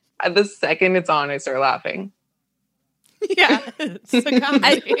like the second it's on, I start laughing. Yeah. It's a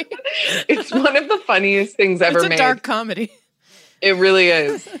comedy. It's one of the funniest things ever It's a made. dark comedy. It really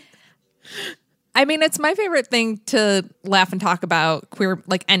is. I mean, it's my favorite thing to laugh and talk about queer,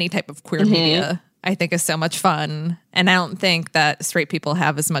 like any type of queer media. I think is so much fun. And I don't think that straight people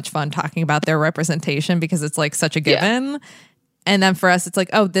have as much fun talking about their representation because it's like such a given. And then for us, it's like,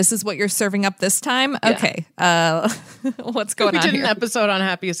 oh, this is what you're serving up this time? Okay. What's going on We did here? an episode on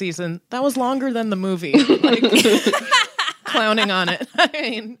Happy Season. That was longer than the movie. Like, clowning on it. I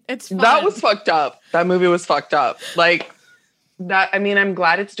mean, it's fun. That was fucked up. That movie was fucked up. Like that. I mean, I'm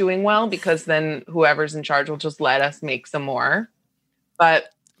glad it's doing well because then whoever's in charge will just let us make some more. But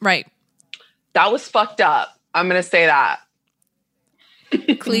Right. that was fucked up. I'm going to say that.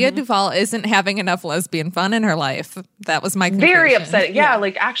 Clea Duvall isn't having enough lesbian fun in her life. That was my conclusion. Very upsetting. Yeah,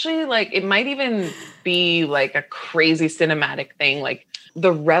 like actually, like it might even be like a crazy cinematic thing. Like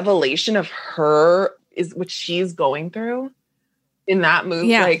the revelation of her is what she's going through in that movie.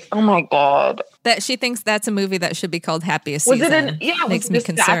 Yeah. Like, oh my God. That she thinks that's a movie that should be called Happiest Was Season. it an, Makes was me it a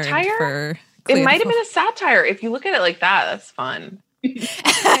concerned satire? for It Clea might have Duvall. been a satire. If you look at it like that, that's fun.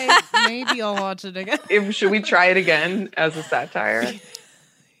 Okay, maybe I'll watch it again. Should we try it again as a satire?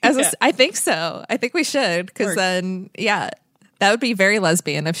 I think so. I think we should because then, that would be very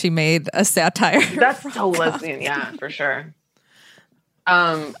lesbian if she made a satire. That's so lesbian. Yeah, for sure.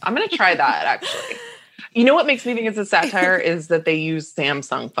 I'm going to try that actually. You know what makes me think it's a satire is that they use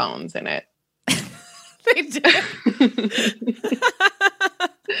Samsung phones in it. They did.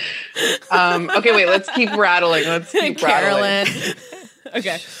 Okay, wait, let's keep rattling. Carolyn.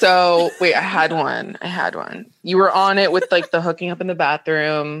 Okay. So wait, I had one. You were on it with like the hooking up in the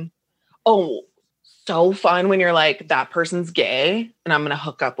bathroom. Oh, so fun when you're like, that person's gay and I'm going to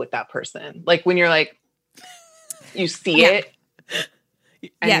hook up with that person. Like when you're like, you see it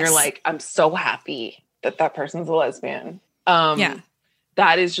and you're like, I'm so happy that person's a lesbian.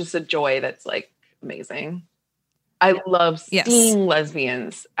 That is just a joy that's like amazing. I love seeing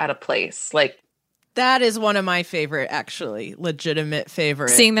lesbians at a place. Like that is one of my favorite, actually, legitimate favorite.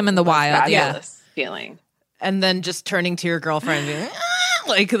 Seeing them in the wild. Fabulous feeling. And then just turning to your girlfriend and being,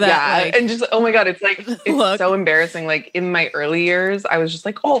 like that. Yeah, like, and just, oh my God, it's like, it's so embarrassing. Like in my early years, I was just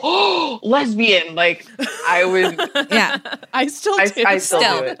like, oh, lesbian. Like I would. Yeah. I still do. I still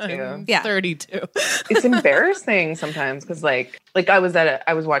do it too. I'm 32. It's embarrassing sometimes because like I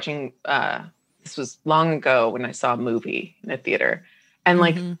was watching, this was long ago when I saw a movie in a theater and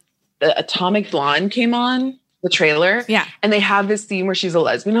like the Atomic Blonde came on the trailer. Yeah. And they have this scene where she's a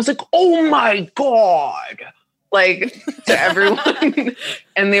lesbian. I was like, oh my God. Like to everyone.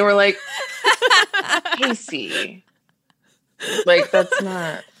 And they were like, Casey, like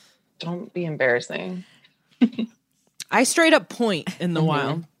don't be embarrassing. I straight up point in the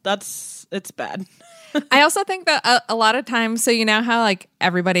wild. It's bad. I also think that a lot of times, so you know how like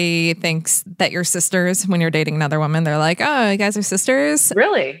everybody thinks that you're sisters when you're dating another woman. They're like, oh, you guys are sisters.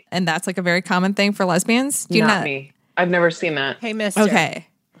 Really? And that's like a very common thing for lesbians. Do you Not me. I've never seen that. Hey, mister. Okay.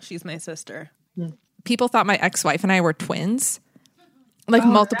 She's my sister. People thought my ex-wife and I were twins. Like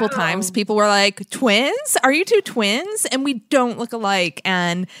multiple times. People were like, twins? Are you two twins? And we don't look alike.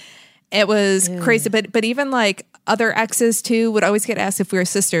 And it was crazy. But even like other exes too would always get asked if we were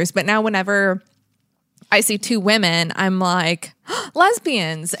sisters. But now whenever I see two women, I'm like,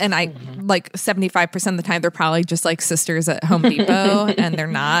 lesbians. And I like 75% of the time, they're probably just like sisters at Home Depot and they're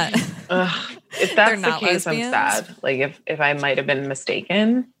not. If that's the case, lesbians. I'm sad. Like if I might have been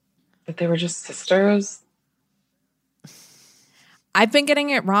mistaken, that they were just sisters. I've been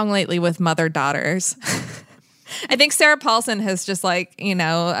getting it wrong lately with mother-daughters. I think Sarah Paulson has just like,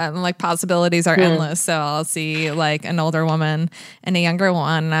 like possibilities are endless. So I'll see like an older woman and a younger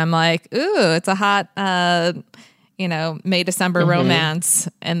one. And I'm like, ooh, it's a hot, May-December romance.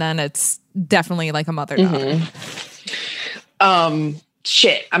 And then it's definitely like a mother-daughter.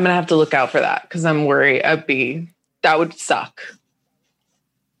 Shit, I'm going to have to look out for that because I'm worried that would suck.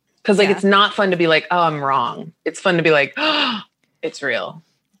 Because like, it's not fun to be like, oh, I'm wrong. It's fun to be like, oh, it's real.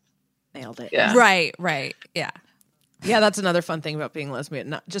 Nailed it. Yeah. Right. Yeah. Yeah, that's another fun thing about being lesbian.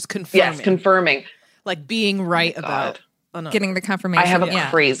 Not just confirming. Yes, confirming. Like being right about getting the confirmation. I have a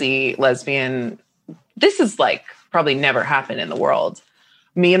crazy lesbian this is like probably never happened in the world.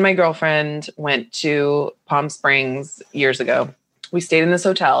 Me and my girlfriend went to Palm Springs years ago. We stayed in this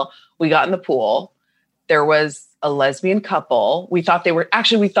hotel. We got in the pool. There was a lesbian couple. We thought they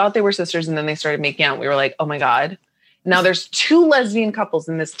were sisters, and then they started making out. We were like, oh my God. Now there's 2 lesbian couples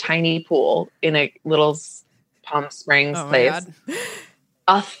in this tiny pool in a little Palm Springs place. God.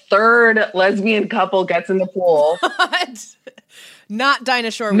 A third lesbian couple gets in the pool. What? Not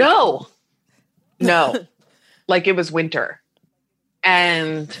Dinah Shore. No. Like it was winter.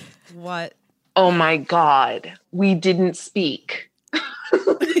 And what? Oh my God. We didn't speak.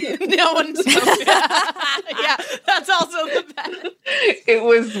 No one spoke. Yeah, that's also the best. It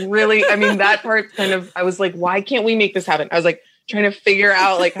was really, I mean, that part kind of, I was like, why can't we make this happen? I was like trying to figure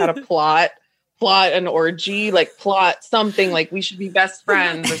out like how to plot an orgy, like plot something, like we should be best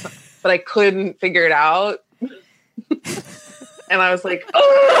friends or something, but I couldn't figure it out. And I was like,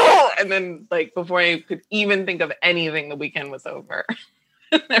 oh, and then like before I could even think of anything, the weekend was over.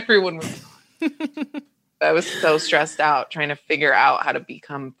 Everyone was gone. I was so stressed out trying to figure out how to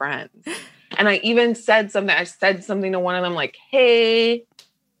become friends. And I even said something to one of them like, hey,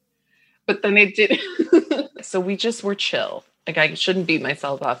 but then it didn't. So we just were chill. Like I shouldn't beat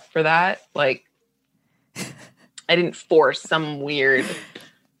myself up for that. Like I didn't force some weird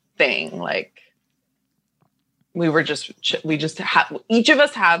thing. Like each of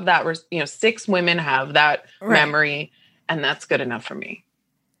us have that, 6 women have that memory, and that's good enough for me.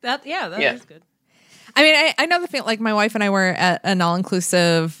 That is good. I mean, I know the feeling. Like my wife and I were at an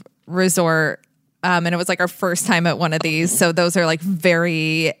all-inclusive resort, and it was like our first time at one of these. So those are like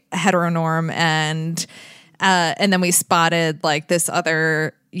very heteronorm, and then we spotted like this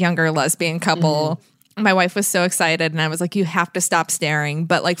other younger lesbian couple. Mm-hmm. My wife was so excited, and I was like, you have to stop staring.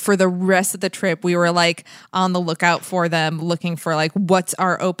 But like for the rest of the trip, we were like on the lookout for them, looking for like what's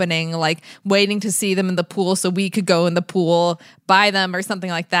our opening, like waiting to see them in the pool so we could go in the pool by them or something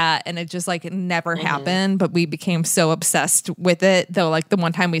like that. And it just like it never happened, but we became so obsessed with it. Though like the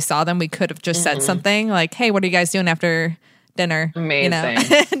one time we saw them, we could have just said something like, hey, what are you guys doing after dinner? Amazing.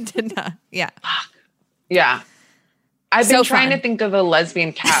 Did not. Yeah. Yeah. I've been trying to think of a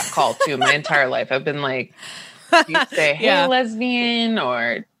lesbian cat call too my entire life. I've been like, do you say, hey, lesbian?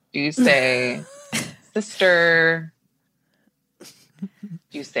 Or do you say sister? Do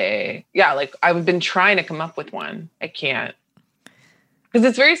you say, like I've been trying to come up with one. I can't. Because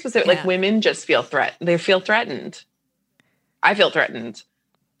it's very specific. Like women just feel they feel threatened. I feel threatened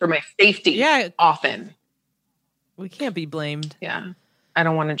for my safety often. We can't be blamed. Yeah. I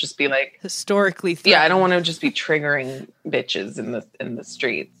don't want to just be like historically threatened. Yeah, I don't want to just be triggering bitches in the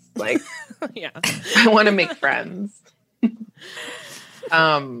streets. Like I want to make friends.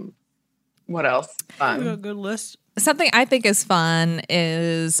 What else? Fun. A good list. Something I think is fun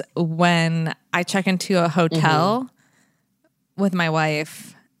is when I check into a hotel with my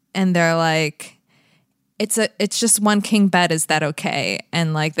wife and they're like, it's just one king bed. Is that okay?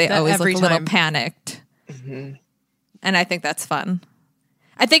 And like they always look a little panicked. Mm-hmm. And I think that's fun.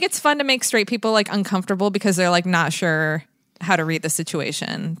 I think it's fun to make straight people like uncomfortable because they're like not sure how to read the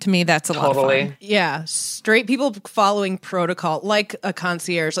situation. To me, that's a lot of fun. Yeah. Straight people following protocol, like a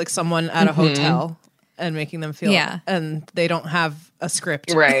concierge, like someone at a hotel and making them feel, and they don't have a script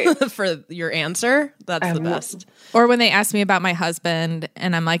for your answer. That's the best. Or when they ask me about my husband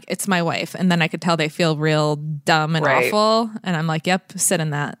and I'm like, it's my wife. And then I could tell they feel real dumb and awful. And I'm like, yep, sit in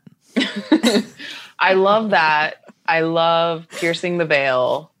that. I love that. I love piercing the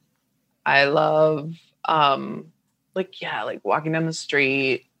veil. I love, like walking down the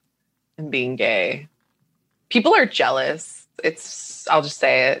street and being gay. People are jealous. I'll just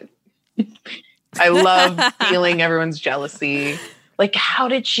say it. I love feeling everyone's jealousy. Like, how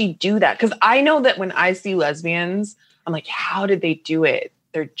did she do that? Because I know that when I see lesbians, I'm like, how did they do it?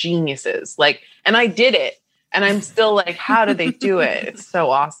 They're geniuses. Like, and I did it. And I'm still like, how did they do it? It's so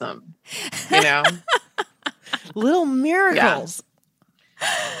awesome. You know? Little miracles. Yeah.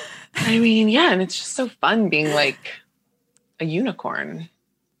 I mean, and it's just so fun being like a unicorn.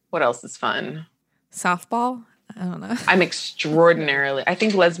 What else is fun? Softball? I don't know. I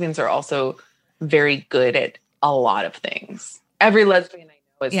think lesbians are also very good at a lot of things. Every lesbian I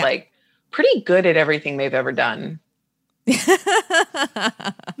know is like pretty good at everything they've ever done.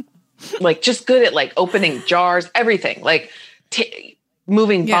 Like just good at like opening jars, everything. Like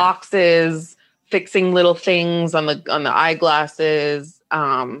moving boxes, fixing little things on the eyeglasses,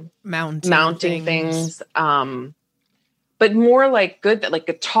 mounting things. But more like good at like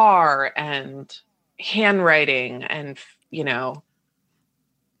guitar and handwriting and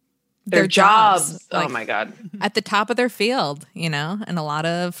their jobs. Oh my God. At the top of their field, in a lot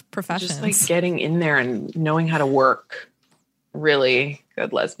of professions. Just like getting in there and knowing how to work. Really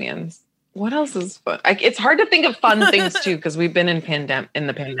good lesbians. What else is fun? It's hard to think of fun things too, because we've been in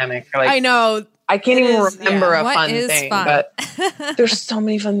the pandemic. Like, I know. I can't even remember a fun thing, fun? but there's so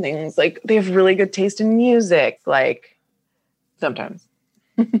many fun things. Like they have really good taste in music. Like sometimes.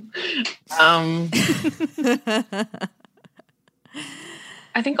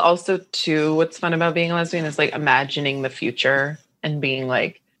 I think also too, what's fun about being a lesbian is like imagining the future and being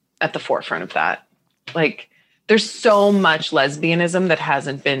like at the forefront of that. Like there's so much lesbianism that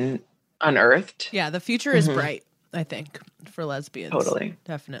hasn't been unearthed. Yeah, the future is bright, I think, for lesbians. Totally.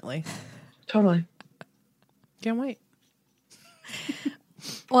 Definitely. Totally. Can't wait.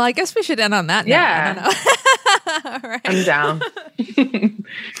 Well, I guess we should end on that note. Yeah. I don't know. All right. I'm down.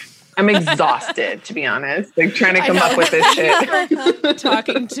 I'm exhausted, to be honest. Like trying to come up with this shit.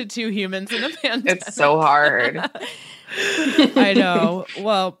 Talking to two humans in a pandemic. It's so hard. I know.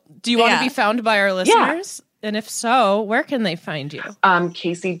 Well, do you want to be found by our listeners? Yeah. And if so, where can they find you?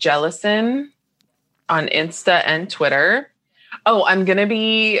 Casey Jellison on Insta and Twitter. Oh, I'm going to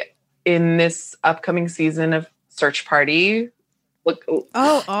be in this upcoming season of Search Party. Look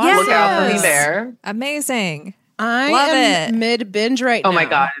out for me there. Amazing. I Love am it. mid binge right now. Oh my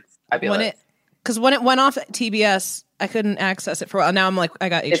God. It's fabulous. Because when it went off at TBS, I couldn't access it for a while. Now I'm like, I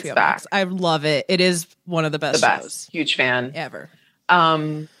got HBO Max. I love it. It is one of the best shows. Huge fan. Ever.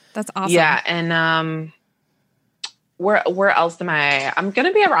 That's awesome. Yeah. And where else am I? I'm going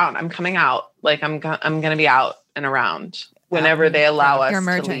to be around. I'm coming out. Like I'm going to be out and around whenever they allow us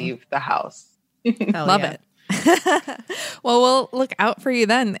to leave the house. Love it. Well, we'll look out for you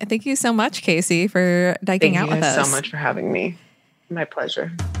then. Thank you so much, Casey, for diking out with us. Thank you so much for having me. My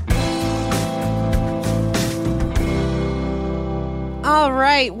pleasure. All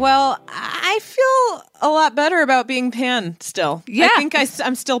right. Well, I feel a lot better about being pan still. Yeah. I think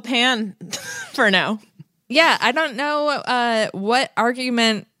I'm still pan for now. Yeah. I don't know what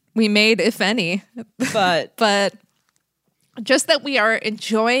argument we made, if any, but just that we are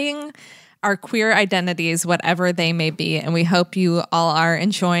enjoying our queer identities, whatever they may be. And we hope you all are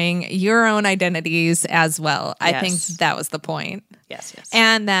enjoying your own identities as well. I think that was the point. Yes.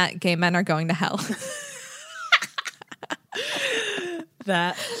 And that gay men are going to hell.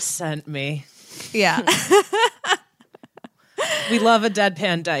 That sent me. Yeah. We love a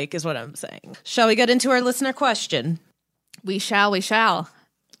deadpan dyke is what I'm saying. Shall we get into our listener question? We shall.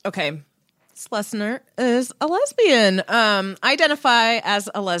 Okay. This listener is a lesbian. I identify as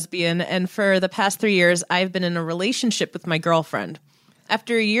a lesbian, and for the past 3 years, I've been in a relationship with my girlfriend.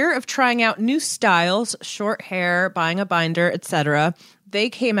 After a year of trying out new styles, short hair, buying a binder, etc., they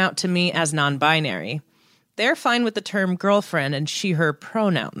came out to me as non-binary. They're fine with the term girlfriend and she/her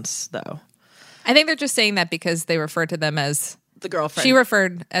pronouns, though. I think they're just saying that because they refer to them as the girlfriend. She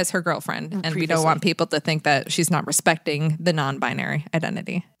referred as her girlfriend, and Previously. we don't want people to think that she's not respecting the non-binary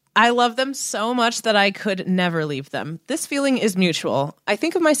identity. I love them so much that I could never leave them. This feeling is mutual. I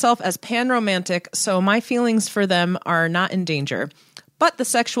think of myself as pan-romantic, so my feelings for them are not in danger. But the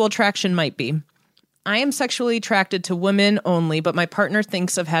sexual attraction might be. I am sexually attracted to women only, but my partner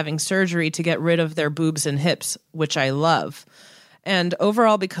thinks of having surgery to get rid of their boobs and hips, which I love, and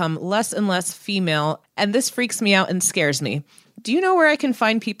overall become less and less female, and this freaks me out and scares me. Do you know where I can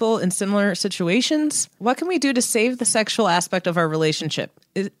find people in similar situations? What can we do to save the sexual aspect of our relationship?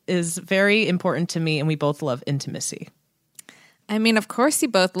 It is very important to me, and we both love intimacy. I mean, of course you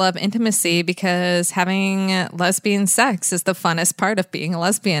both love intimacy because having lesbian sex is the funnest part of being a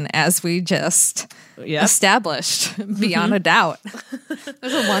lesbian, as we just established beyond a doubt.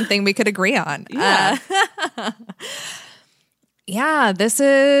 There's the one thing we could agree on. Yeah. Yeah, this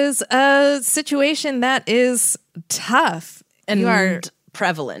is a situation that is tough. And you are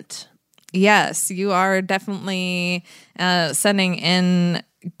prevalent. Yes, you are definitely sending in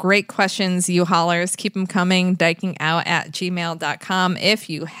great questions, you hollers. Keep them coming, dikingout@gmail.com if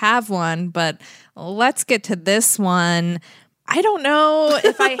you have one. But let's get to this one. I don't know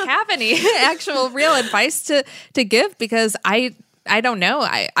if I have any actual real advice to give because I don't know.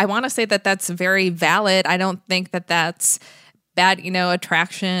 I want to say that that's very valid. I don't think that that's bad. You know,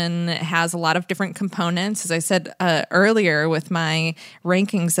 attraction has a lot of different components. As I said earlier with my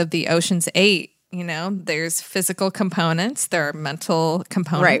rankings of the Ocean's 8, you know, there's physical components, there are mental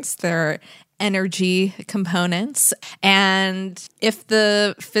components, there are energy components. And if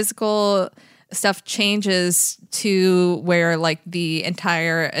the physical stuff changes to where like the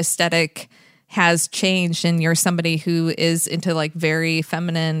entire aesthetic has changed and you're somebody who is into like very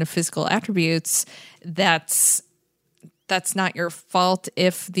feminine physical attributes, that's that's not your fault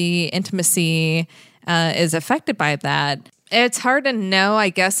if the intimacy is affected by that. It's hard to know, I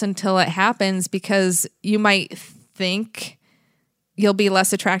guess, until it happens, because you might think you'll be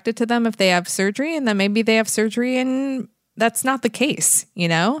less attracted to them if they have surgery, and then maybe they have surgery and that's not the case, you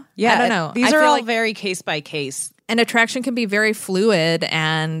know? Yeah, I don't know. These I are feel all like very case by case. an attraction can be very fluid,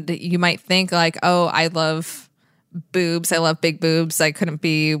 and you might think like, oh, I love boobs. I love big boobs. I couldn't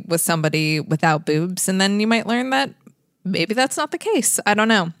be with somebody without boobs. And then you might learn that maybe that's not the case. I don't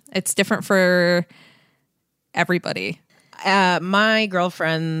know. It's different for everybody. My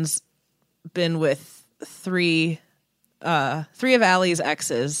girlfriend's been with three of Allie's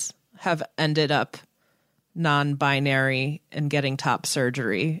exes have ended up non-binary and getting top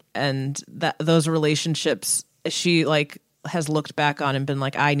surgery, and that those relationships she like has looked back on and been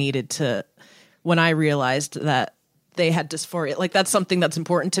like, I needed to, when I realized that they had dysphoria, like that's something that's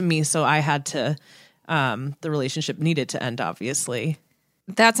important to me, so I had to the relationship needed to end, obviously.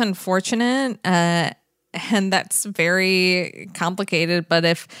 That's unfortunate, and that's very complicated, but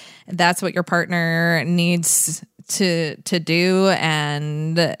if that's what your partner needs to do,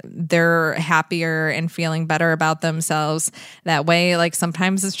 and they're happier and feeling better about themselves that way, like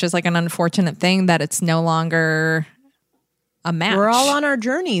sometimes it's just like an unfortunate thing that it's no longer a match. We're all on our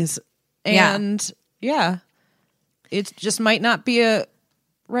journeys, and yeah, it just might not be a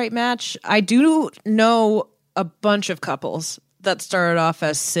right match. I do know a bunch of couples that started off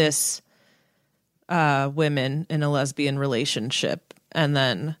as cis women in a lesbian relationship, and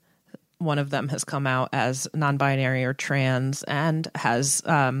then one of them has come out as non-binary or trans and has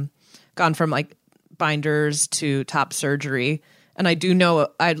gone from like binders to top surgery. And I do know,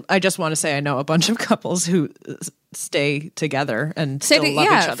 I just want to say I know a bunch of couples who stay together and still love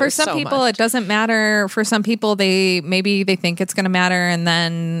each other. For some people, it doesn't matter. For some people, they think it's going to matter, and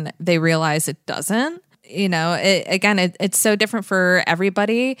then they realize it doesn't. You know, it's so different for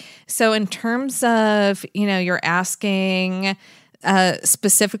everybody. So in terms of, you know, you're asking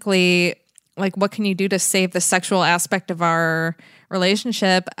specifically, like, what can you do to save the sexual aspect of our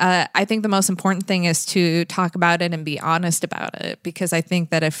relationship? I think the most important thing is to talk about it and be honest about it, because I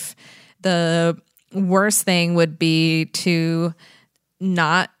think that if the worst thing would be to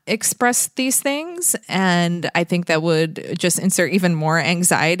not express these things, and I think that would just insert even more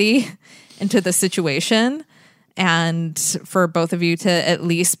anxiety into the situation, and for both of you to at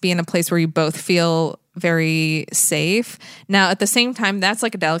least be in a place where you both feel very safe. Now, at the same time, that's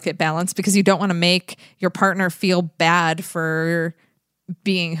like a delicate balance, because you don't want to make your partner feel bad for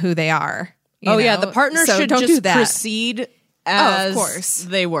being who they are. Yeah, the partner should don't just do that. proceed as of course.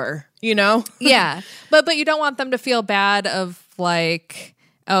 They were, you know? Yeah, but you don't want them to feel bad of like,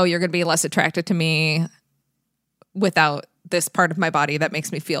 oh, you're going to be less attracted to me without this part of my body that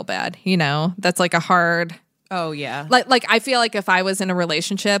makes me feel bad. You know, that's like a hard. Oh yeah. Like I feel like if I was in a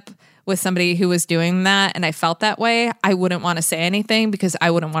relationship with somebody who was doing that and I felt that way, I wouldn't want to say anything because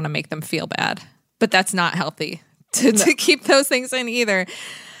I wouldn't want to make them feel bad. But that's not healthy to keep those things in either.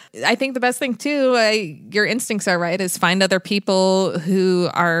 I think the best thing too, your instincts are right, is find other people who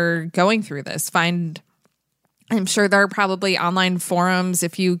are going through this. I'm sure there are probably online forums.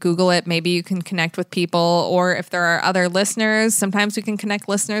 If you Google it, maybe you can connect with people. Or if there are other listeners, sometimes we can connect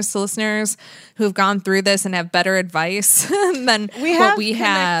listeners to listeners who've gone through this and have better advice than what we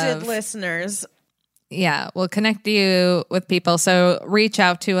have. Connected listeners. Yeah, we'll connect you with people. So reach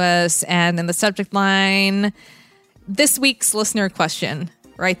out to us, and in the subject line, this week's listener question,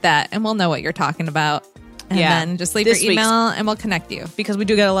 write that, and we'll know what you're talking about. And then just leave your email and we'll connect you. Because we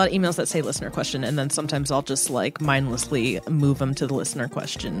do get a lot of emails that say listener question, and then sometimes I'll just like mindlessly move them to the listener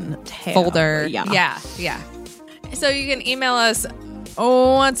question tab. Folder. Yeah. So you can email us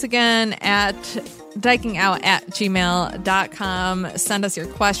once again at dykingout@gmail.com. Send us your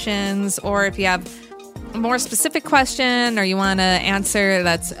questions, or if you have a more specific question or you want to answer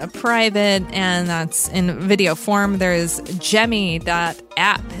that's private and that's in video form, there is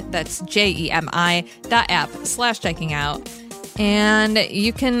Gemi.app. That's JEMI.app/dykingout. And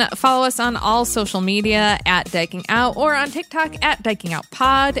you can follow us on all social media at Dyking Out, or on TikTok at Dyking Out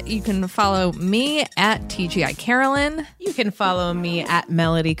Pod. You can follow me at TGI Carolyn. You can follow me at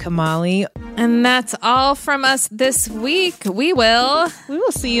Melody Kamali. And that's all from us this week. We will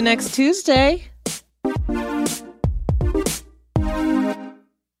see you next Tuesday.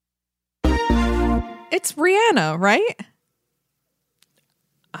 It's Rihanna, right?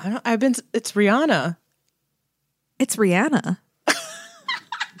 It's Rihanna. It's Rihanna.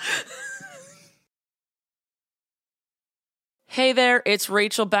 Hey there, it's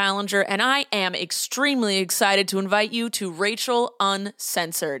Rachel Ballinger, and I am extremely excited to invite you to Rachel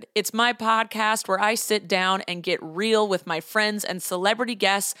Uncensored. It's my podcast where I sit down and get real with my friends and celebrity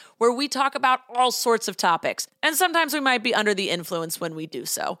guests, where we talk about all sorts of topics. And sometimes we might be under the influence when we do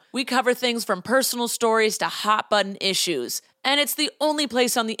so. We cover things from personal stories to hot button issues. And it's the only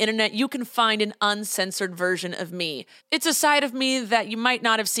place on the internet you can find an uncensored version of me. It's a side of me that you might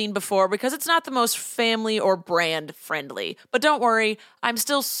not have seen before because it's not the most family or brand friendly. But don't worry, I'm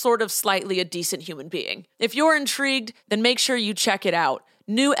still sort of slightly a decent human being. If you're intrigued, then make sure you check it out.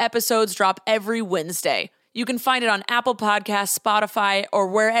 New episodes drop every Wednesday. You can find it on Apple Podcasts, Spotify, or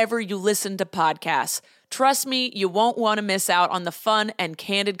wherever you listen to podcasts. Trust me, you won't want to miss out on the fun and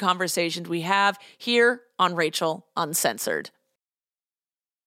candid conversations we have here on Rachel Uncensored.